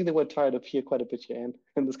 I'm seeing the word tired appear quite a bit here, Anne,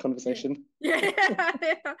 in this Yeah. conversation. Yeah,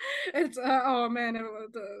 yeah. It's oh man,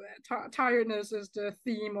 the tiredness is the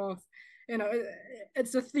theme of,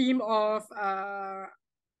 it's the theme of I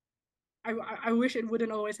wish it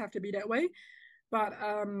wouldn't always have to be that way, but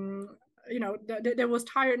there was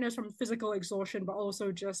tiredness from physical exhaustion, but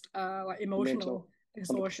also just like emotional Mental,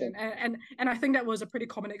 exhaustion, 100%. and I think that was a pretty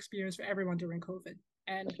common experience for everyone during COVID.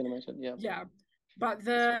 I And can imagine. Yeah. yeah, but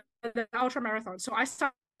That's right. the ultra marathon. So I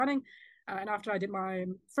started running, and after I did my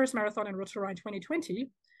first marathon in Rotorua in 2020,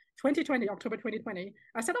 October 2020,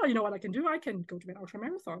 I said, oh, you know what I can do? I can go to an ultra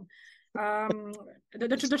marathon. Um,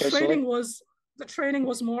 Just the personally, training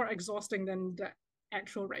was more exhausting than the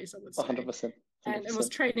actual race, I would say. 100%. And it was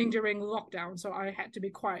 100%. training during lockdown, so I had to be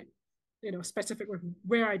quite, specific with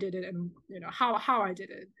where I did it and how I did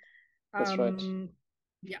it. That's right. Um,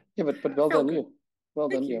 yeah, Yeah, but well felt done good. you. Well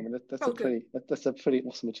Thank done you. I you. mean, Felt good. that's a pretty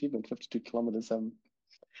awesome achievement. 52 kilometers.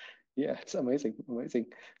 Yeah, it's amazing, amazing.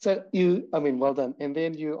 So well done. And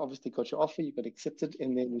then you obviously got your offer, you got accepted,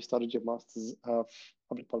 and then you started your Masters of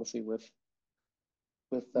Public Policy with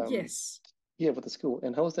Yes. with the school.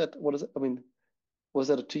 And how was that? What is it? I mean, was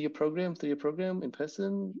that a 2-year program, 3-year program, in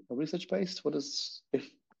person, or research based? What is if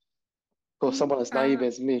for Mhm. someone as naive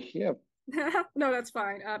as me? Yeah. No, that's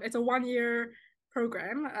fine. It's a 1 year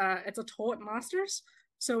program. It's a taught master's,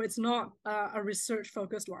 so it's not a research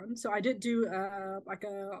focused one. So I did do like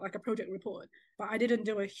a project report, but I didn't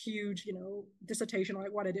do a huge dissertation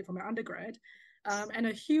like what I did for my undergrad. And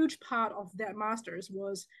a huge part of that master's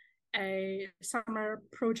was a summer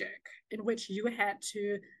project in which you had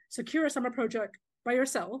to secure a summer project by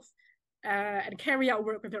yourself and carry out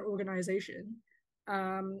work with their organization,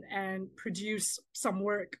 and produce some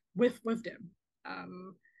work with them.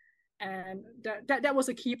 Um, and that was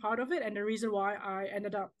a key part of it. And the reason why I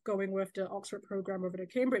ended up going with the Oxford program over the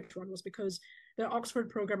Cambridge one was because the Oxford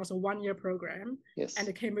program was a 1 year program, and Yes.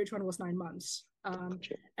 the Cambridge one was 9 months.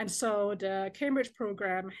 Gotcha. And so the Cambridge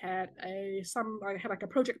program had like a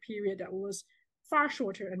project period that was far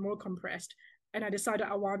shorter and more compressed. And I decided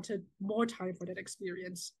I wanted more time for that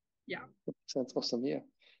experience. Yeah. Sounds awesome. Yeah.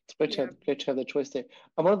 It's Yeah. great to have that choice there.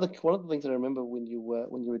 And one of the things I remember when you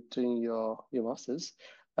were doing your masters,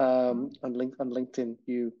 Mhm. on LinkedIn,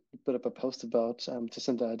 you put up a post about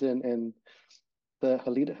Jacinda Ardern and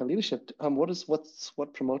her leadership.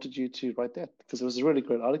 What promoted you to write that? Because it was a really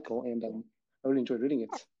great article, and I really enjoyed reading it.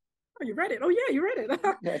 Oh, you read it? Oh, yeah, you read it.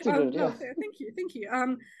 Yeah, I did read it. No, Yeah. thank you, thank you.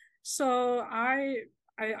 So I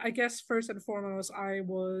guess first and foremost, I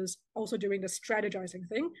was also doing the strategizing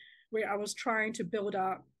thing where I was trying to build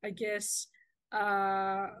up, I guess,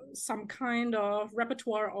 some kind of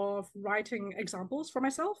repertoire of writing examples for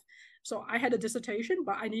myself. So I had a dissertation,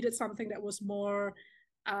 but I needed something that was more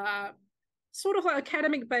uh, sort of like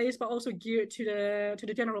academic based, but also geared to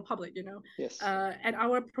the general public, you know. Yes. And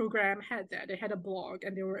our program had that. They had a blog,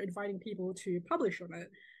 and they were inviting people to publish on it.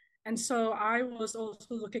 And so I was also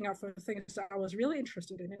looking out for things that I was really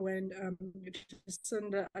interested in. When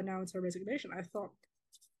Jacinda announced her resignation, I thought,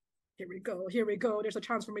 here we go, here we go. There's a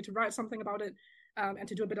chance for me to write something about it, and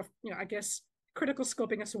to do a bit of, you know, I guess, critical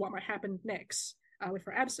scoping as to what might happen next with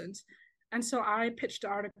her absence. And so I pitched the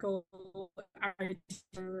article,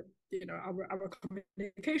 you know, our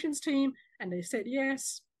communications team, and they said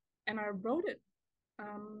yes, and I wrote it.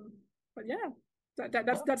 But yeah,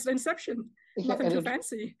 that's the inception. Yeah, Nothing too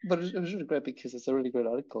fancy. But it was really great because it's a really great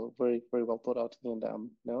article, very very well thought out, and you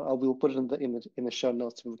know, I will put it in the show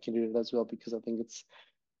notes and we can read it as well because I think it's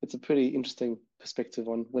a pretty interesting perspective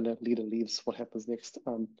on when a leader leaves, what happens next.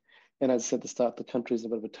 And as I said at the start, the country is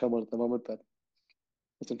in a bit of a turmoil at the moment, but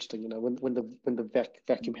it's interesting, you know, when the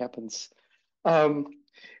vacuum happens. Um,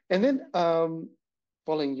 and then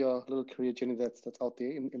following your little career journey that's out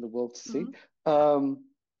there in the world to see. Um,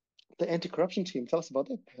 the anti-corruption team, tell us about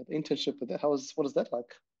that, the internship with that. What is that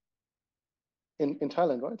like in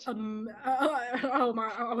Thailand, right? Oh my,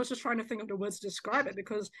 I was just trying to think of the words to describe it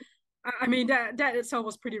because I mean that itself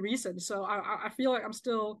was pretty recent, so I feel like I'm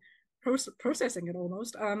still processing it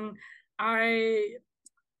almost. I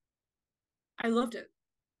loved it.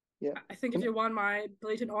 Yeah. I think if you want my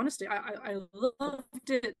blatant honesty, I loved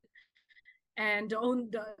it. And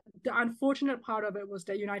the unfortunate part of it was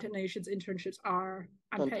that United Nations internships are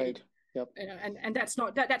unpaid. Yep. And that's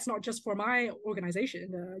not just for my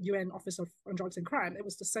organization, the UN Office on Drugs and Crime. It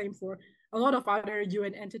was the same for a lot of other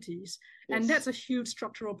UN entities, and that's a huge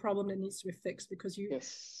structural problem that needs to be fixed because you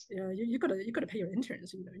gotta pay your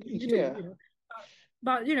interns. You know, you do, you know.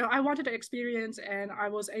 But you know, I wanted the experience, and I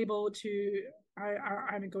was able to.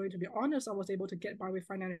 I'm going to be honest. I was able to get by with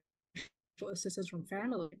financial assistance from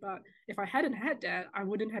family, but if I hadn't had that, I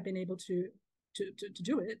wouldn't have been able to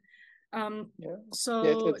do it. So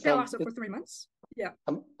that lasted for 3 months. Yeah,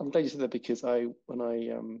 I'm glad you said that because when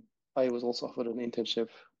I was also offered an internship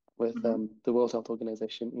with the World Health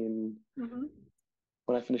Organization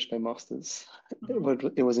when I finished my master's.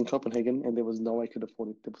 It was in Copenhagen, and there was no way I could afford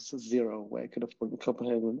it. There was zero way I could afford it in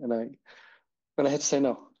Copenhagen, and I had to say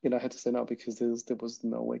no. You know, I had to say no because there was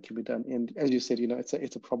no way it could be done. And as you said, you know, it's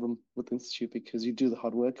a problem with the institute because you do the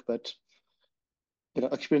hard work, but you know,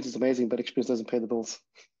 experience is amazing, but experience doesn't pay the bills.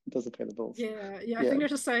 It doesn't pay the bills. Yeah. I think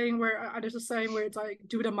there's a saying where it's like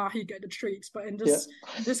do the mahi, get the treats. But in this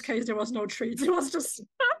case, there was no treats. It was just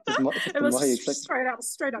it was mahi,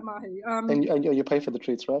 straight up mahi. And you pay for the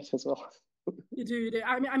treats, right? As well. You do.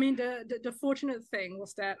 I mean, the fortunate thing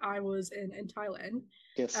was that I was in Thailand,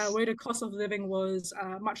 where the cost of living was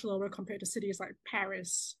much lower compared to cities like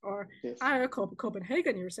Paris or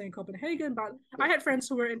Copenhagen. You were saying Copenhagen, but I had friends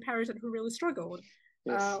who were in Paris and who really struggled,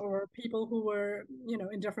 or people who were, you know,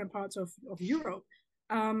 in different parts of Europe.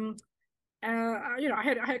 You know, I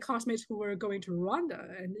had classmates who were going to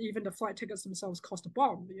Rwanda, and even the flight tickets themselves cost a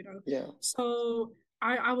bomb. You know. Yeah. So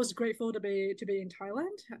I was grateful to be in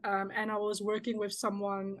Thailand, and I was working with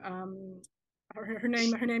someone. Her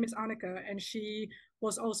name is Annika, and she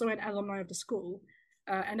was also an alumni of the school,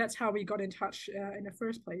 and that's how we got in touch in the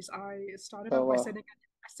first place. I started out by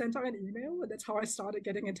sent out an email, and that's how I started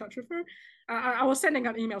getting in touch with her. I was sending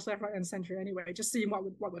out emails left, right, and center anyway, just seeing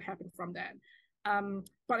what would happen from that.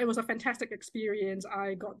 But it was a fantastic experience.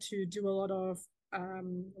 I got to do a lot of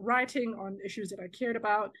writing on issues that I cared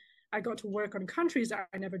about. I got to work on countries that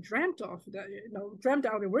I never dreamt of, that dreamt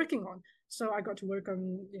that I'll be working on. So I got to work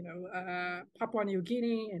on, Papua New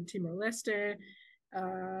Guinea and Timor-Leste,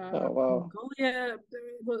 Mongolia.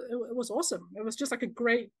 It was awesome. It was just like a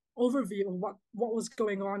great overview of what was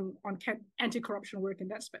going on anti-corruption work in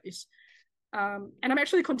that space. And I'm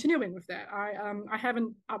actually continuing with that. I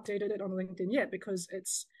haven't updated it on LinkedIn yet because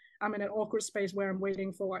I'm in an awkward space where I'm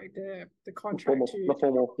waiting for like the contract the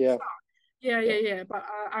formal, yeah. Start. Yeah. But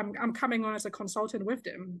I'm coming on as a consultant with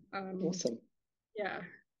them. Awesome. Yeah.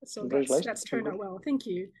 So that's turned out well. Thank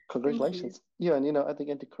you. Congratulations. Thank you. Yeah, and I think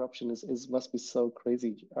anti-corruption is must be so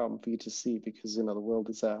crazy for you to see because the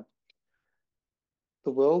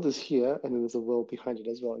world is here and then there's a world behind it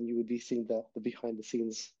as well, and you would be seeing the behind the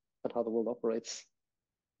scenes and how the world operates.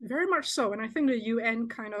 Very much so, and I think the UN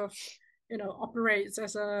kind of operates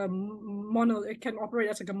as a mono. It can operate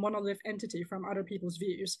as like a monolith entity from other people's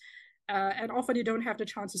views, and often you don't have the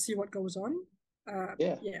chance to see what goes on,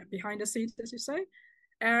 behind the scenes, as you say.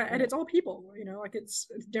 And it's all people, like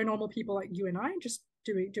they're normal people like you and I, just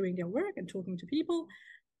doing their work and talking to people.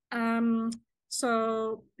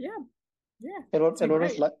 So yeah. And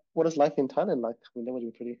what is life in Thailand like? I mean, that would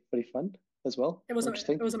be pretty fun as well. It was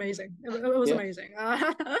amazing. It was amazing.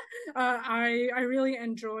 I really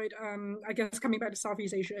enjoyed, I guess, coming back to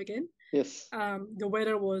Southeast Asia again. Yes. The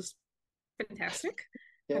weather was fantastic.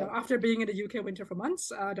 Yeah. After being in the UK winter for months,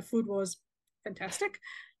 the food was fantastic.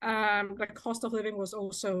 The cost of living was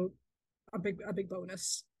also a big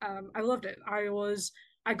bonus. I loved it.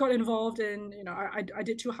 I got involved in, I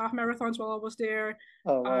did 2 half marathons while I was there.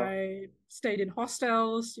 Oh, wow. I stayed in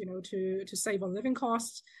hostels, to save on living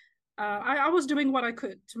costs. I was doing what I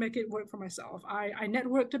could to make it work for myself. I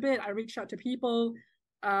networked a bit. I reached out to people.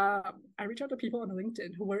 I reached out to people on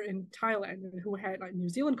LinkedIn who were in Thailand and who had like New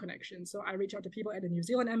Zealand connections. So I reached out to people at the New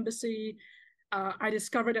Zealand embassy. I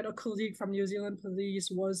discovered that a colleague from New Zealand police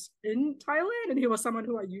was in Thailand, and he was someone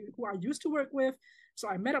who I used to work with. So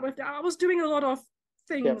I met up with them. I was doing a lot of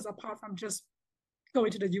things apart from just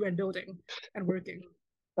going to the UN building and working.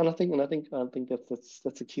 And I think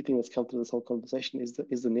that's a key thing that's come through this whole conversation is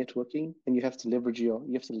the networking, and you have to leverage your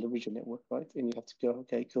network, right? And you have to go,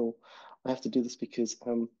 okay, cool, I have to do this because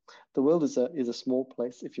the world is a small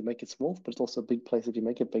place if you make it small, but it's also a big place if you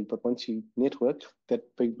make it big. But once you network, that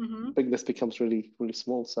bigness becomes really, really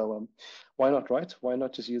small. So why not, right? Why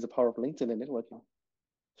not just use the power of LinkedIn and networking?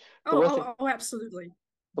 Absolutely.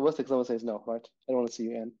 The worst thing someone says no, right? I don't want to see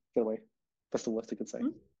you, Anne. Get away. That's the worst they could say.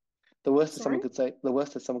 The worst that someone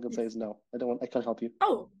could say is no. I can't help you.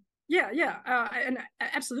 Oh, yeah. And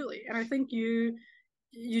absolutely. And I think you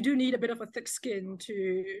do need a bit of a thick skin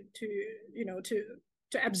to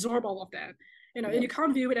absorb all of that. And you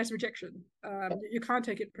can't view it as rejection. You can't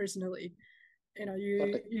take it personally.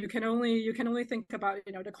 You can only think about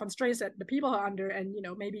the constraints that the people are under, and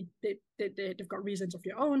maybe they've got reasons of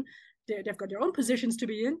their own. They've got their own positions to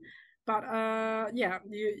be in, but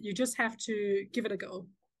you just have to give it a go.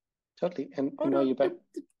 Totally. And now you're back.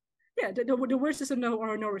 The worst is a no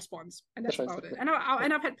or a no response, and that's about it. And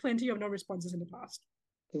I've had plenty of no responses in the past.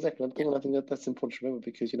 Exactly. I think that's important to remember,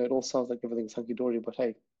 because it all sounds like everything's hunky dory, but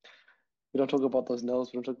hey, we don't talk about those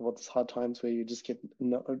no's. We don't talk about those hard times where you just get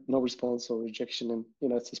no response or rejection, and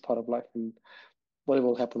it's just part of life. And whatever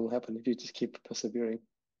will happen if you just keep persevering,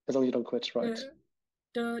 as long as you don't quit, right?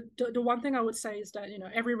 The one thing I would say is that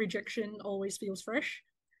every rejection always feels fresh.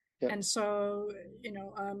 Yeah. And so,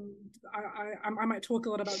 I might talk a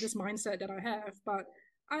lot about this mindset that I have, but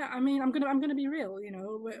I mean, I'm gonna be real.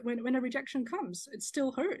 When a rejection comes, it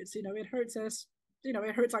still hurts. It hurts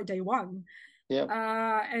it hurts like day one. Yeah.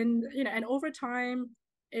 And over time,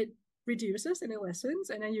 it reduces and it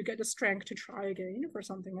lessens, and then you get the strength to try again for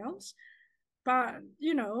something else. But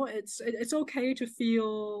it's okay to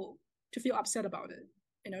feel upset about it.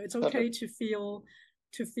 It's okay to feel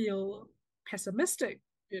pessimistic.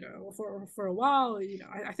 For a while,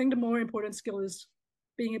 I think the more important skill is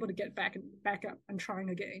being able to get back up and trying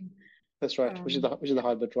again. That's right, which is the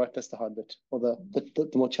hard bit, right? That's the hard bit, or the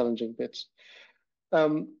more challenging bit.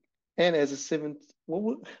 And as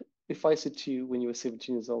if I said to you when you were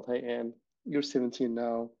 17 years old, hey, Anne, you're 17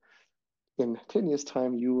 now, in 10 years'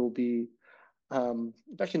 time, you will be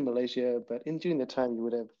back in Malaysia, but during that time, you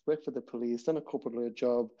would have worked for the police, done a corporate lawyer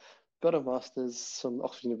job, got a master's from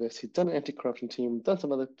Oxford University, done an anti-corruption team, done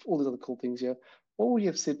all these other cool things here. What would you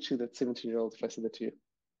have said to that 17-year-old if I said that to you?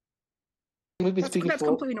 That's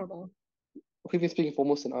completely normal. We've been speaking for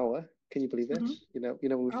almost an hour. Can you believe that? When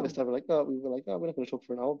we first started, we're not going to talk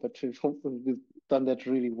for an hour, but we've done that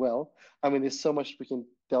really well. I mean, there's so much we can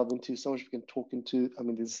delve into, so much we can talk into. I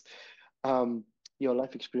mean, there's your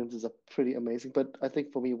life experiences are pretty amazing. But I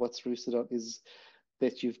think for me, what's really stood out is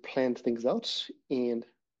that you've planned things out, and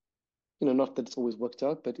not that it's always worked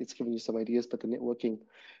out, but it's given you some ideas, but the networking.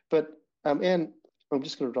 But Anne, I'm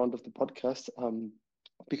just going to round off the podcast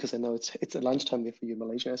because I know it's a lunchtime there for you in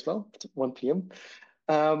Malaysia as well. It's 1 p.m.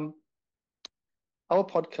 Our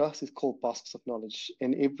podcast is called Baskets of Knowledge,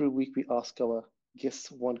 and every week we ask our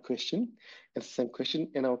guests one question, and it's the same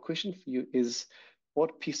question. And our question for you is,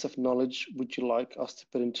 what piece of knowledge would you like us to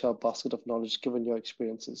put into our basket of knowledge, given your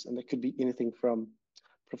experiences? And that could be anything from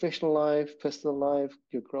professional life, personal life,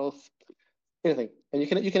 your growth, anything. And you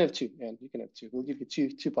can have two, and you can have two. We'll give you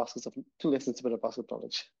two lessons to put a basket of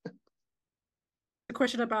knowledge. The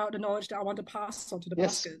question about the knowledge that I want to pass on to the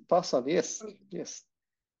basket. Pass on. Yes.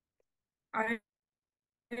 I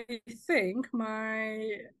think my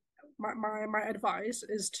my advice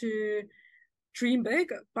is to dream big,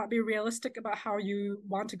 but be realistic about how you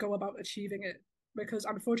want to go about achieving it. Because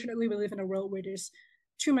unfortunately, we live in a world where there's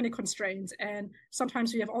too many constraints, and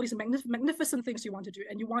sometimes you have all these magnificent things you want to do,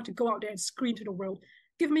 and you want to go out there and scream to the world,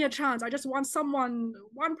 "Give me a chance! I just want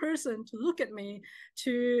one person to look at me,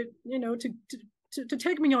 to to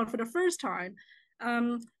take me on for the first time."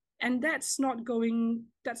 And that's not going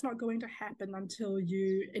to happen until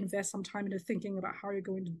you invest some time into thinking about how you're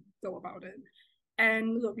going to go about it.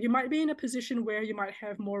 And look, you might be in a position where you might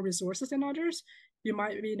have more resources than others. You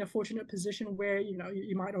might be in a fortunate position where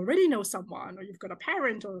you might already know someone, or you've got a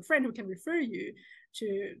parent or a friend who can refer you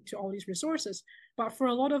to all these resources. But for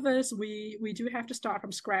a lot of us, we do have to start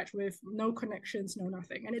from scratch with no connections, no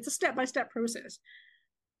nothing. And it's a step-by-step process.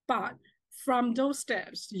 But from those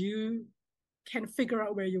steps, you can figure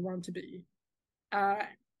out where you want to be.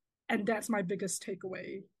 And that's my biggest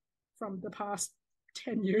takeaway from the past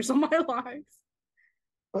 10 years of my life.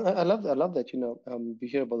 I love that, we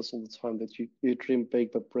hear about this all the time, that you dream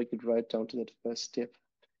big, but break it right down to that first step.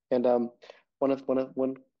 And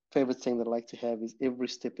one favorite thing that I like to have is every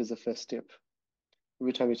step is a first step.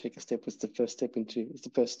 Every time you take a step, it's the first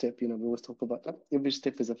step. We always talk about that. Every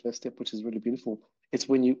step is a first step, which is really beautiful. It's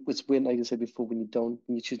when, like I said before, when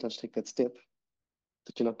you choose not to take that step,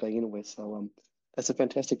 that you're not going anywhere. So that's a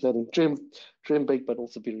fantastic learning. Dream big, but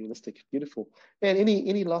also be realistic. Beautiful. And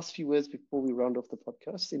any last few words before we round off the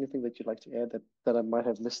podcast? Anything that you'd like to add that I might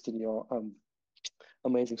have missed in your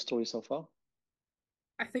amazing story so far?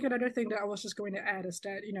 I think another thing that I was just going to add is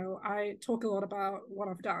that, I talk a lot about what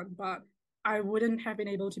I've done, but I wouldn't have been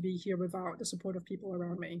able to be here without the support of people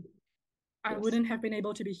around me. I wouldn't have been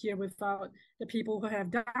able to be here without the people who have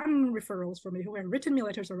done referrals for me, who have written me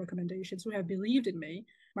letters of recommendations, who have believed in me.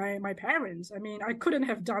 My parents. I mean, I couldn't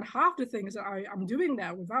have done half the things that I'm doing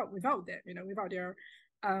now without them. Without their,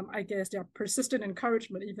 I guess, their persistent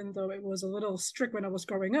encouragement, even though it was a little strict when I was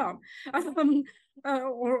growing up,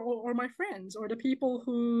 or my friends, or the people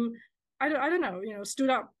who I don't know, stood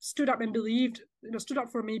up and believed, stood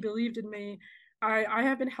up for me, believed in me. I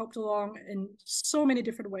have been helped along in so many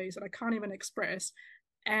different ways that I can't even express.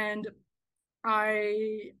 And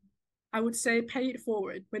I would say pay it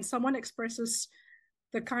forward. When someone expresses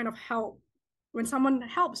the kind of help, when someone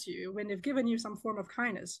helps you, when they've given you some form of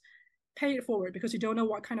kindness, pay it forward, because you don't know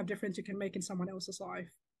what kind of difference you can make in someone else's life.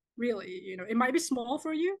 Really, it might be small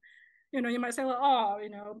for you. You might say, well,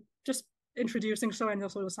 just introducing so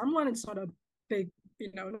and so to someone, it's not a big,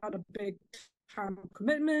 not a big time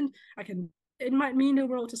commitment. It might mean the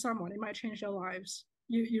world to someone. It might change their lives.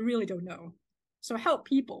 You really don't know. So help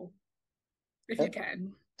people if you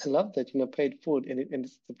can. I love that, pay it forward. And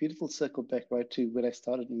it's a beautiful circle back right to when I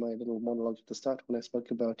started my little monologue at the start, when I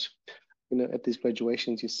spoke about, at these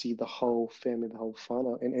graduations, you see the whole family, the whole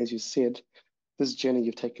whānau. And as you said, this journey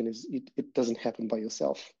you've taken it doesn't happen by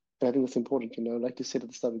yourself. And I think that's important, like you said at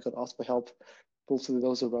the start, we've got to ask for help. But also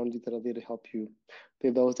those around you that are there to help you.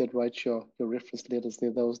 They're those that write your reference letters.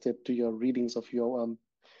 They're those that do your readings of your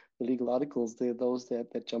legal articles. They're those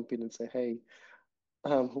that jump in and say, hey,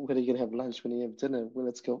 when are you going to have lunch? When are you have dinner? Well,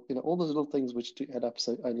 let's go. All those little things which do add up.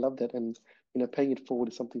 So I love that. And, paying it forward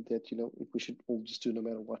is something that, we should all just do no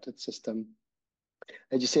matter what. It's just,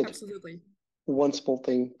 as you said, absolutely, one small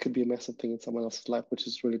thing could be a massive thing in someone else's life, which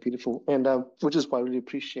is really beautiful. And which is why I really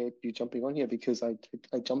appreciate you jumping on here, because I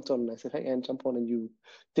jumped on and I said, hey, Anne, jump on, and you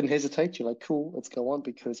didn't hesitate. You're like, cool, let's go on,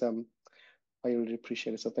 because I really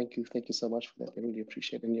appreciate it. So thank you so much for that. I really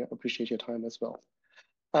appreciate it, and appreciate your time as well.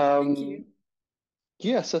 Thank you.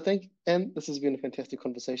 Yeah, so and this has been a fantastic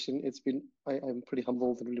conversation. I'm pretty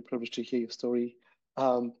humbled and really privileged to hear your story.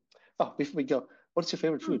 Before we go, what's your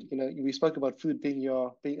favorite food? We spoke about food being a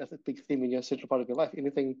big theme in your central part of your life.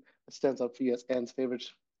 Anything that stands out for you as Anne's favorite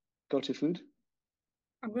go-to food?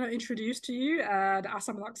 I'm going to introduce to you the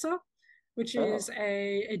asam laksa, which is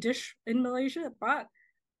a dish in Malaysia, but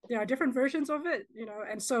there are different versions of it,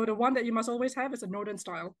 and so the one that you must always have is a northern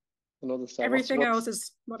style. The northern style. Everything else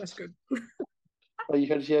is not as good. Oh, you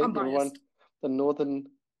heard here, everyone, the northern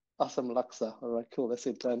asam laksa. All right, cool. That's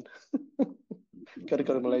it, done. Got to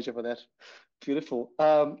go to Malaysia for that. Beautiful.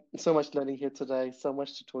 So much learning here today. So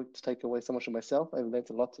much to take away. So much for myself. I've learned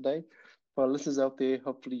a lot today. For our listeners out there,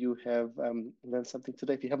 hopefully you have learned something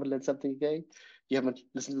today. If you haven't learned something again, you haven't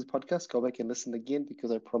listened to this podcast, go back and listen again,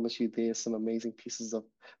 because I promise you there's some amazing pieces of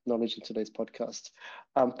knowledge in today's podcast.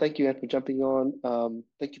 Thank you, Anne, for jumping on.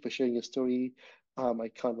 Thank you for sharing your story. I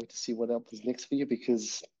can't wait to see what else is next for you,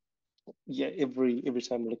 because every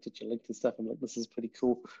time I looked at your LinkedIn stuff, I'm like, this is pretty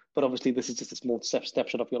cool. But obviously, this is just a small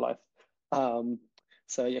snapshot of your life.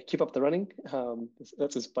 So yeah, keep up the running.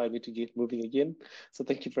 That's inspired me to get moving again. So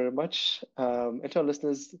thank you very much. And to our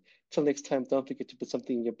listeners, till next time, don't forget to put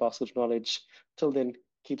something in your basket of knowledge. Till then,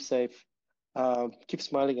 keep safe, keep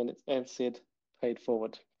smiling, and said, pay it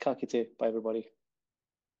forward. Ka kite. Bye, everybody.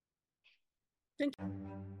 Thank you.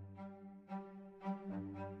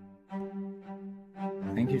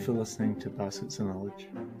 Thank you for listening to Baskets of Knowledge.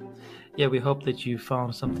 Yeah, we hope that you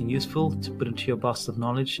found something useful to put into your basket of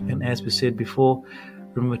knowledge. And as we said before,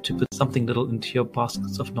 remember to put something little into your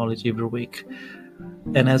baskets of knowledge every week.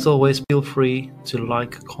 And as always, feel free to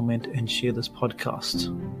like, comment, and share this podcast.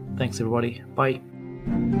 Thanks, everybody. Bye.